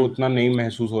बोलूंगा अभी तो उतना नहीं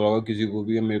महसूस हो रहा होगा किसी को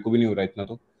भी, मेरे को भी नहीं हो रहा इतना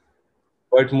तो,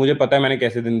 बट मुझे पता है मैंने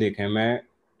कैसे दिन देखे हैं। मैं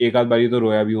एक आध बारी तो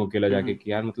रोया भी हूँ अकेला जाके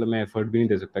कि यार मतलब मैं एफर्ट भी नहीं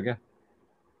दे सकता क्या।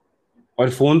 और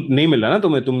फोन नहीं मिल रहा ना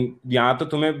तुम्हें, तुम यहाँ तो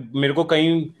तुम्हें, मेरे को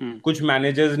कहीं कुछ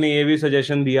मैनेजर्स ने ये भी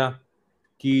सजेशन दिया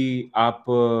कि आप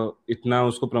इतना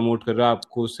उसको प्रमोट कर रहे हो,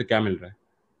 आपको उससे क्या मिल रहा है।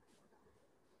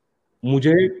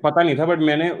 मुझे पता नहीं था, बट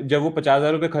मैंने जब वो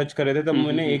 50,000 रुपये खर्च करे थे तब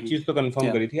मैंने एक चीज तो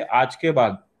कंफर्म करी थी, आज के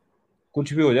बाद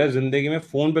कुछ भी हो जाए जिंदगी में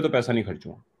फोन पे तो पैसा नहीं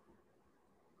खर्चूंगा।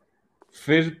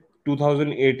 फिर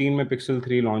 2018 में पिक्सल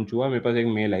 3 लॉन्च हुआ, मेरे पास एक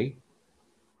मेल आई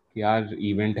कि यार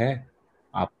इवेंट है,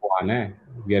 आपको आना है,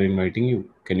 we are inviting you,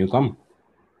 can you come.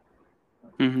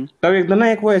 तब एकदम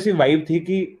ना एक वो ऐसी वाइब थी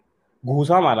कि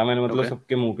घूसा मारा मैंने, मतलब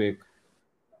सबके मुंह पे एक,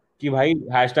 कि भाई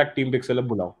 #टीम पिक्सल अब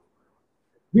बुलाओ,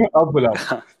 अब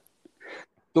बुलाओ।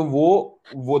 तो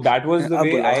वो that was the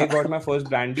way I got my first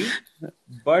brand deal.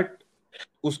 But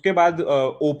उसके बाद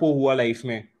ओप्पो हुआ लाइफ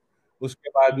में, उसके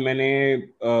बाद मैंने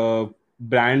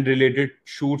ब्रांड रिलेटेड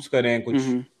शूट्स करे हैं कुछ,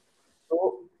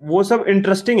 तो वो सब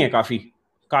इंटरेस्टिंग है, काफी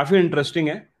काफी इंटरेस्टिंग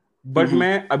है। बट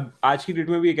मैं अब आज की डेट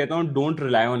में भी ये कहता हूँ, don't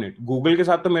rely on it. Google के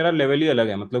साथ तो मेरा लेवल ही अलग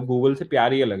है, मतलब गूगल से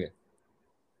प्यार ही अलग है।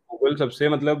 गूगल सबसे,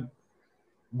 मतलब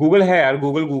गूगल है यार,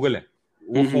 गूगल गूगल है।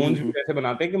 वो फोन्स भी ऐसे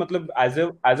बनाते हैं कि मतलब as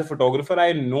a photographer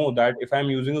I know that if I am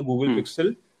using a Google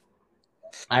Pixel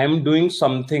I am doing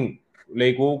something,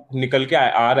 like वो निकल के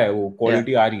आ रहा है, वो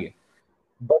क्वालिटी आ रही है।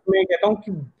 बट मैं कहता हूँ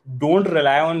कि don't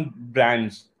rely on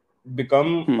brands,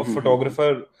 become a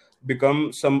photographer, become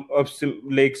some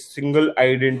like single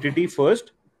identity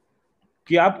first,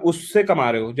 कि आप उससे कमा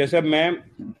रहे हो। जैसे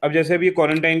अब जैसे अभी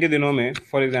क्वारंटाइन के दिनों में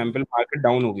फॉर एग्जांपल मार्केट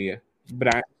डाउन हो गई है,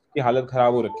 ब्रांड की हालत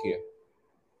खराब हो रखी है,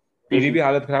 मेरी भी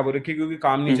हालत खराब हो रखी है क्योंकि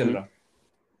काम नहीं चल रहा।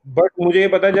 बट मुझे ये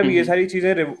पता है जब ये सारी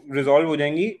चीजें रिजॉल्व हो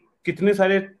जाएंगी, कितने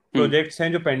सारे प्रोजेक्ट्स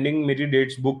हैं जो पेंडिंग, मेरी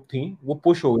डेट्स बुक थी वो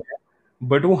पुश हो गए हैं,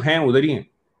 बट वो हैं उधर ही हैं।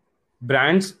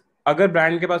 ब्रांड्स, अगर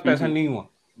ब्रांड के पास पैसा नहीं हुआ,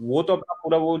 वो तो अपना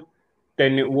पूरा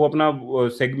वो अपना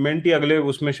सेगमेंट ही अगले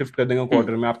उसमें शिफ्ट कर देंगे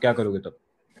क्वार्टर में, आप क्या करोगे तब?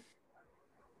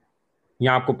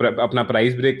 यहाँ आपको अपना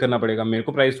प्राइस ब्रेक करना पड़ेगा, मेरे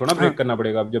को प्राइस थोड़ा ब्रेक करना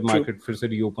पड़ेगा अब जब मार्केट फिर से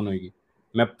रीओपन होगी।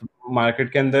 मैं मार्केट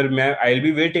के अंदर, मैं आई विल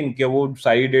बी वेटिंग कि वो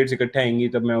सारी डेट्स इकट्ठे आएंगी,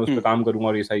 तब मैं उस पर काम करूंगा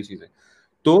और ये सारी चीजें।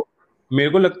 तो मेरे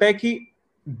को लगता है कि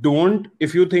don't,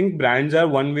 if you think brands are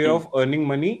one way of earning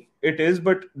money, it is,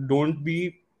 but don't be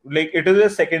like it is a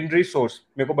secondary source.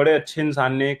 मेरे को बड़े अच्छे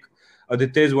इंसान ने, एक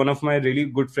Aditya is one of my really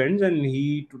good friends and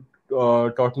he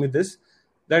taught me this,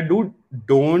 that dude,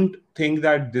 don't think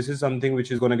that this is something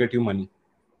which is going to get you money.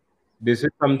 This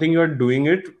is something you are doing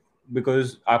it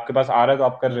because आपके पास आ रहा है तो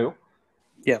आप कर रहे हो,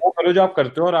 वो करो जो आप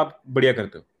करते हो और आप बढ़िया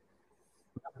करते हो।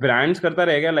 ब्रांड्स करता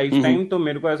रह गया लाइफ टाइम, तो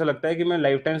मेरे को ऐसा लगता है कि मैं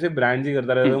लाइफ टाइम से ब्रांड्स ही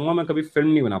करता रहूंगा, मैं कभी फिल्म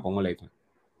नहीं बना पाऊंगा लाइफ में,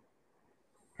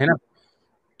 है ना।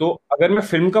 तो अगर मैं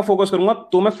फिल्म का फोकस करूंगा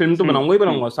तो मैं फिल्म तो बनाऊंगा ही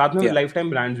बनाऊंगा, साथ में लाइफ टाइम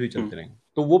ब्रांड्स भी चलते रहेंगे।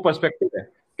 तो वो पर्सपेक्टिव है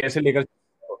कैसे लेकर।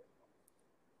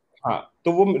 हाँ,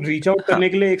 तो वो रीच आउट करने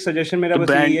के लिए एक सजेशन मेरा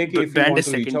बस यही है कि if you want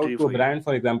to reach out to a brand,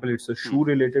 for example it's a shoe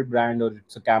related brand और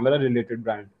it's a camera related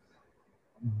brand,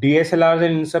 DSLR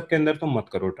इन सब के अंदर तो मत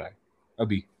करो ट्राई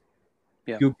अभी,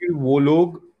 क्योंकि वो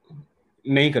लोग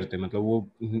नहीं करते, मतलब वो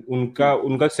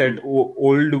उनका सेट, वो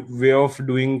old way of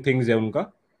doing things है उनका।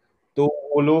 तो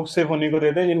वो लोग सिर्फ उन्हीं को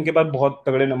देते हैं जिनके पास बहुत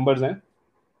तगड़े नंबर्स हैं,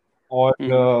 और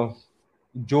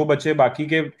जो बचे बाकी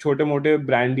के छोटे मोटे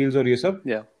ब्रांड डील्स और ये सब,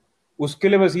 उसके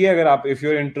लिए बस ये, अगर आप if you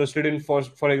are interested in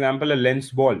for example a lens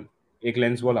ball, एक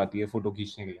लेंस बॉल आती है फोटो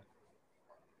खींचने के लिए,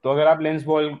 तो अगर आप लेंस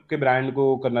बॉल के ब्रांड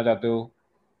को करना चाहते हो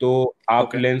तो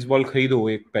आप लेंस बॉल खरीदो,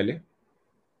 एक पहले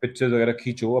पिक्चर्स वगैरह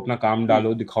खींचो, अपना काम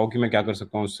डालो, दिखाओ कि मैं क्या कर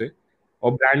सकता हूँ उससे,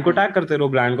 और ब्रांड को टैग करते रहो।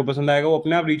 ब्रांड को पसंद आएगा, वो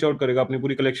अपने आप रीच आउट करेगा, अपनी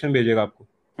पूरी कलेक्शन भेजेगा आपको।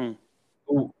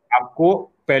 तो आपको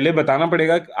पहले बताना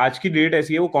पड़ेगा कि आज की डेट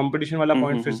ऐसी है, वो कंपटीशन वाला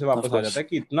पॉइंट फिर से वापस आ जाता है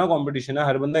कि इतना कंपटीशन है,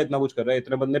 हर बंदा इतना कुछ कर रहा है,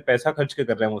 इतने बंदे पैसा खर्च के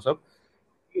कर रहे हैं वो सब,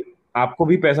 आपको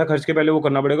भी पैसा खर्च के पहले वो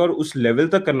करना पड़ेगा और उस लेवल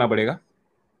तक करना पड़ेगा,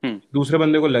 दूसरे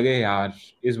बंदे को लगे यार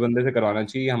इस बंदे से करवाना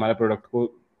चाहिए, हमारे प्रोडक्ट को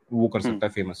वो कर सकता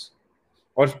है फेमस।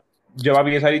 और जब आप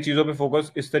ये सारी चीजों पे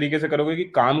फोकस इस तरीके से करोगे कि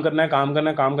काम करना है, काम करना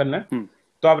है, काम करना है,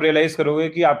 तो आप रियलाइज करोगे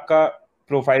कि आपका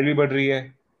प्रोफाइल भी बढ़ रही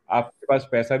है, आपके पास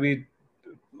पैसा भी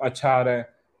अच्छा आ रहा है,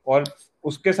 और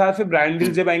उसके साथ फिर ब्रांड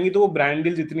डील्स जब आएंगी तो वो ब्रांड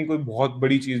डील्स इतनी कोई बहुत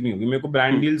बड़ी चीज नहीं होगी। मेरे को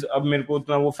ब्रांड डील्स अब मेरे को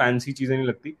उतना वो फैंसी चीजें नहीं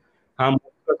लगती। हाँ,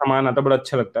 का सामान आता बड़ा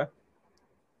अच्छा लगता है,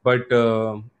 but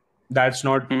that's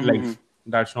not life,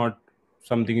 that's not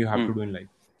something you have to do in life,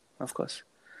 of course.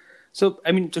 So,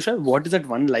 I mean, Tushar, what is that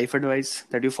one life advice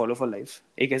that you follow for life?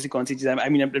 एक ऐसी कौन सी चीज़ है? I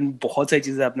mean, बहुत सारी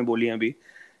चीज़ें आपने बोली हैं अभी,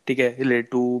 ठीक है, related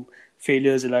to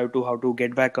failures, related to how to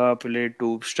get back up, related to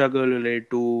struggle, related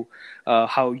to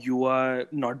how you are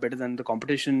not better than the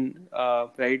competition,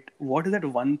 right? What is that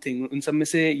one thing? In some may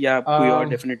say, yeah, we are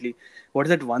definitely. What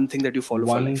is that one thing that you follow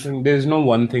for life? There's no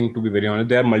one thing, to be very honest.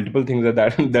 There are multiple things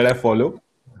that I follow.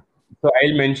 So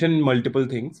I'll mention multiple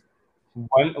things.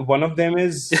 One of them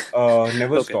is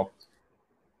never Okay. stop.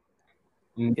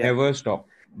 Never stop.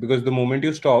 Because the moment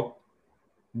you stop,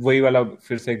 वही वाला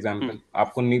फिर से example,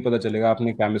 आपको नहीं पता चलेगा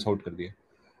आपने क्या मिस आउट कर दिया.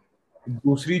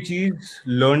 दूसरी चीज,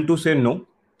 learn to say no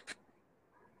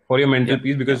for your mental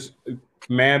peace. Because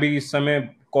मैं अभी इस समय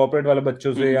कॉर्पोरेट वाले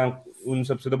बच्चों से या उन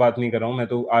सबसे तो बात नहीं कर रहा हूँ, मैं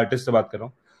तो आर्टिस्ट से बात कर रहा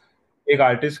हूँ. एक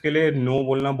आर्टिस्ट के लिए नो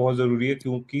बोलना बहुत जरूरी है,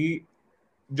 क्योंकि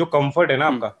जो कंफर्ट है ना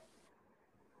आपका,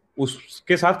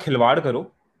 उसके साथ खिलवाड़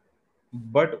करो,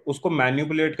 बट उसको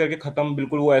मैनिपुलेट करके खत्म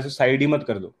बिल्कुल वो ऐसे साइड ही मत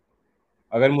कर दो.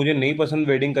 अगर मुझे नहीं पसंद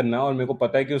वेडिंग करना और मेरे को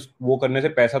पता है कि वो करने से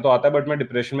पैसा तो आता है बट मैं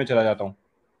डिप्रेशन में चला जाता हूँ,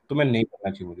 तो मैं नहीं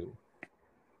करना चाहिए मुझे वो.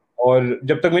 और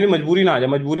जब तक मेरी मजबूरी ना आ जाए,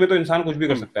 मजबूरी में तो इंसान कुछ भी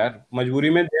कर सकता है यार. मजबूरी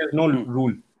में there is no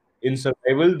rule. In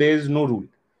survival there is no rule.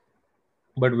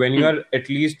 But when you are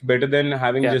at least better than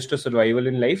having just a survival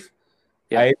in life,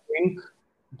 I think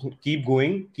keep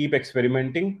going, keep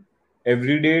experimenting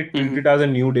every day, treat it as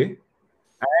a new day,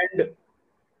 and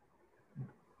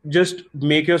just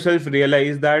make yourself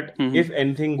realize that if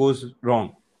anything goes wrong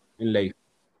in life,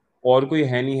 और कोई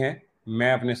है नहीं है,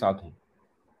 मैं अपने साथ हूँ.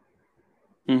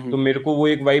 तो मेरे को वो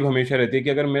एक वाइब हमेशा रहती है कि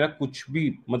अगर मेरा कुछ भी,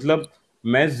 मतलब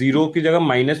मैं जीरो की जगह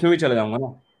माइनस में भी चला जाऊंगा ना,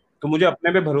 तो मुझे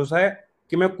अपने पे भरोसा है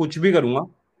कि मैं कुछ भी करूंगा,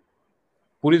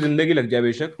 पूरी जिंदगी लग जाए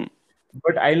बेशक,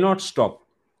 but I will not stop.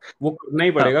 वो करना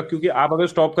ही पड़ेगा, क्योंकि आप अगर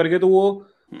स्टॉप करके तो वो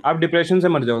आप डिप्रेशन से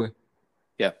मर जाओगे.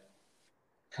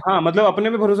 हाँ, मतलब अपने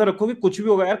पे भरोसा रखो कि कुछ भी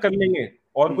होगा यार, कर लेंगे.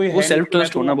 और कोई वो सेल्फ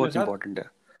ट्रस्ट होना बहुत इंपॉर्टेंट है.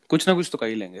 कुछ ना कुछ तो कर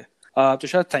ही लेंगे.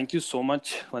 Tushar, thank you so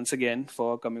much once again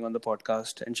for coming on the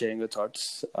podcast and sharing your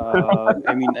thoughts.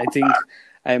 I mean, I think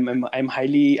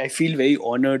I feel very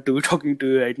honored to be talking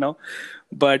to you right now.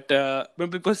 But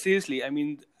because seriously, I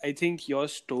mean, I think your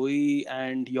story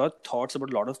and your thoughts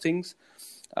about a lot of things,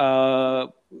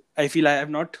 I feel I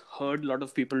have not heard a lot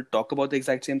of people talk about the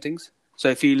exact same things. So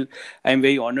I feel I'm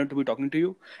very honored to be talking to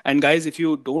you. And guys, if you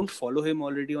don't follow him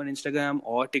already on Instagram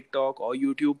or TikTok or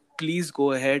YouTube, please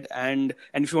go ahead and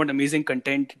if you want amazing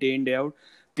content day in, day out,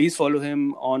 please follow him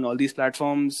on all these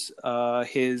platforms.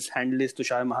 His handle is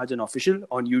Tushar Mahajan Official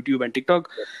on YouTube and TikTok.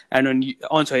 And on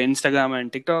Instagram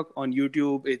and TikTok. On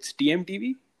YouTube, it's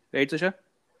TMTV. Right, Tushar?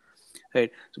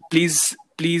 Right. So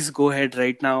please go ahead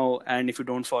right now. And if you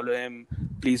don't follow him,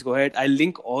 please go ahead. I'll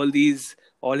link all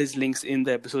his links in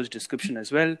the episode's description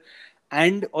as well.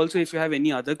 And also, if you have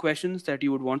any other questions that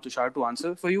you would want Tushar to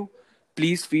answer for you,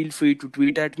 please feel free to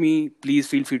tweet at me. Please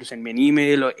feel free to send me an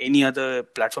email or any other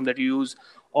platform that you use.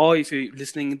 Or if you're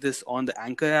listening this on the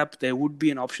Anchor app, there would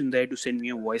be an option there to send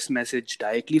me a voice message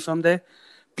directly from there.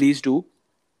 Please do.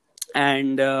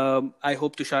 And I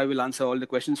hope Tushar will answer all the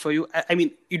questions for you. I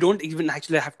mean, you don't even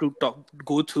actually have to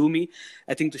go through me.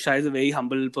 I think Tushar is a very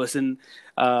humble person.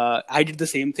 I did the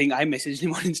same thing. I messaged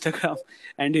him on Instagram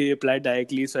and he replied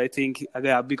directly. So I think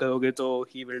agar aap bhi karoge to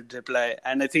he will reply.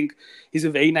 And I think he's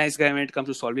a very nice guy when it comes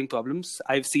to solving problems.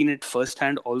 I've seen it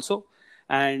firsthand also.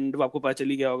 And वो आपको पता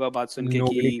चली गया होगा बात सुन के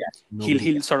कि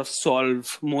he'll sort of solve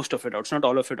most of it out. It's not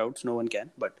all of it out. No one can,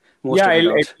 but most of it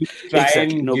out. Try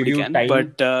exactly. And nobody can, time,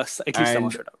 but at least some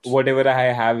of it out. Whatever I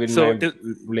have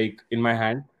in my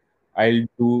hand, I'll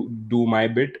do my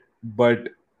bit,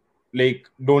 but like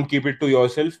don't keep it to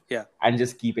yourself. Yeah. And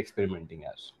just keep experimenting.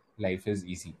 As life is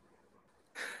easy.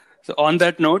 So on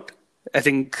that note, I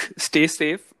think stay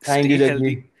safe, stay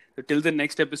healthy. So till the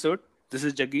next episode, this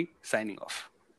is Jaggi signing off.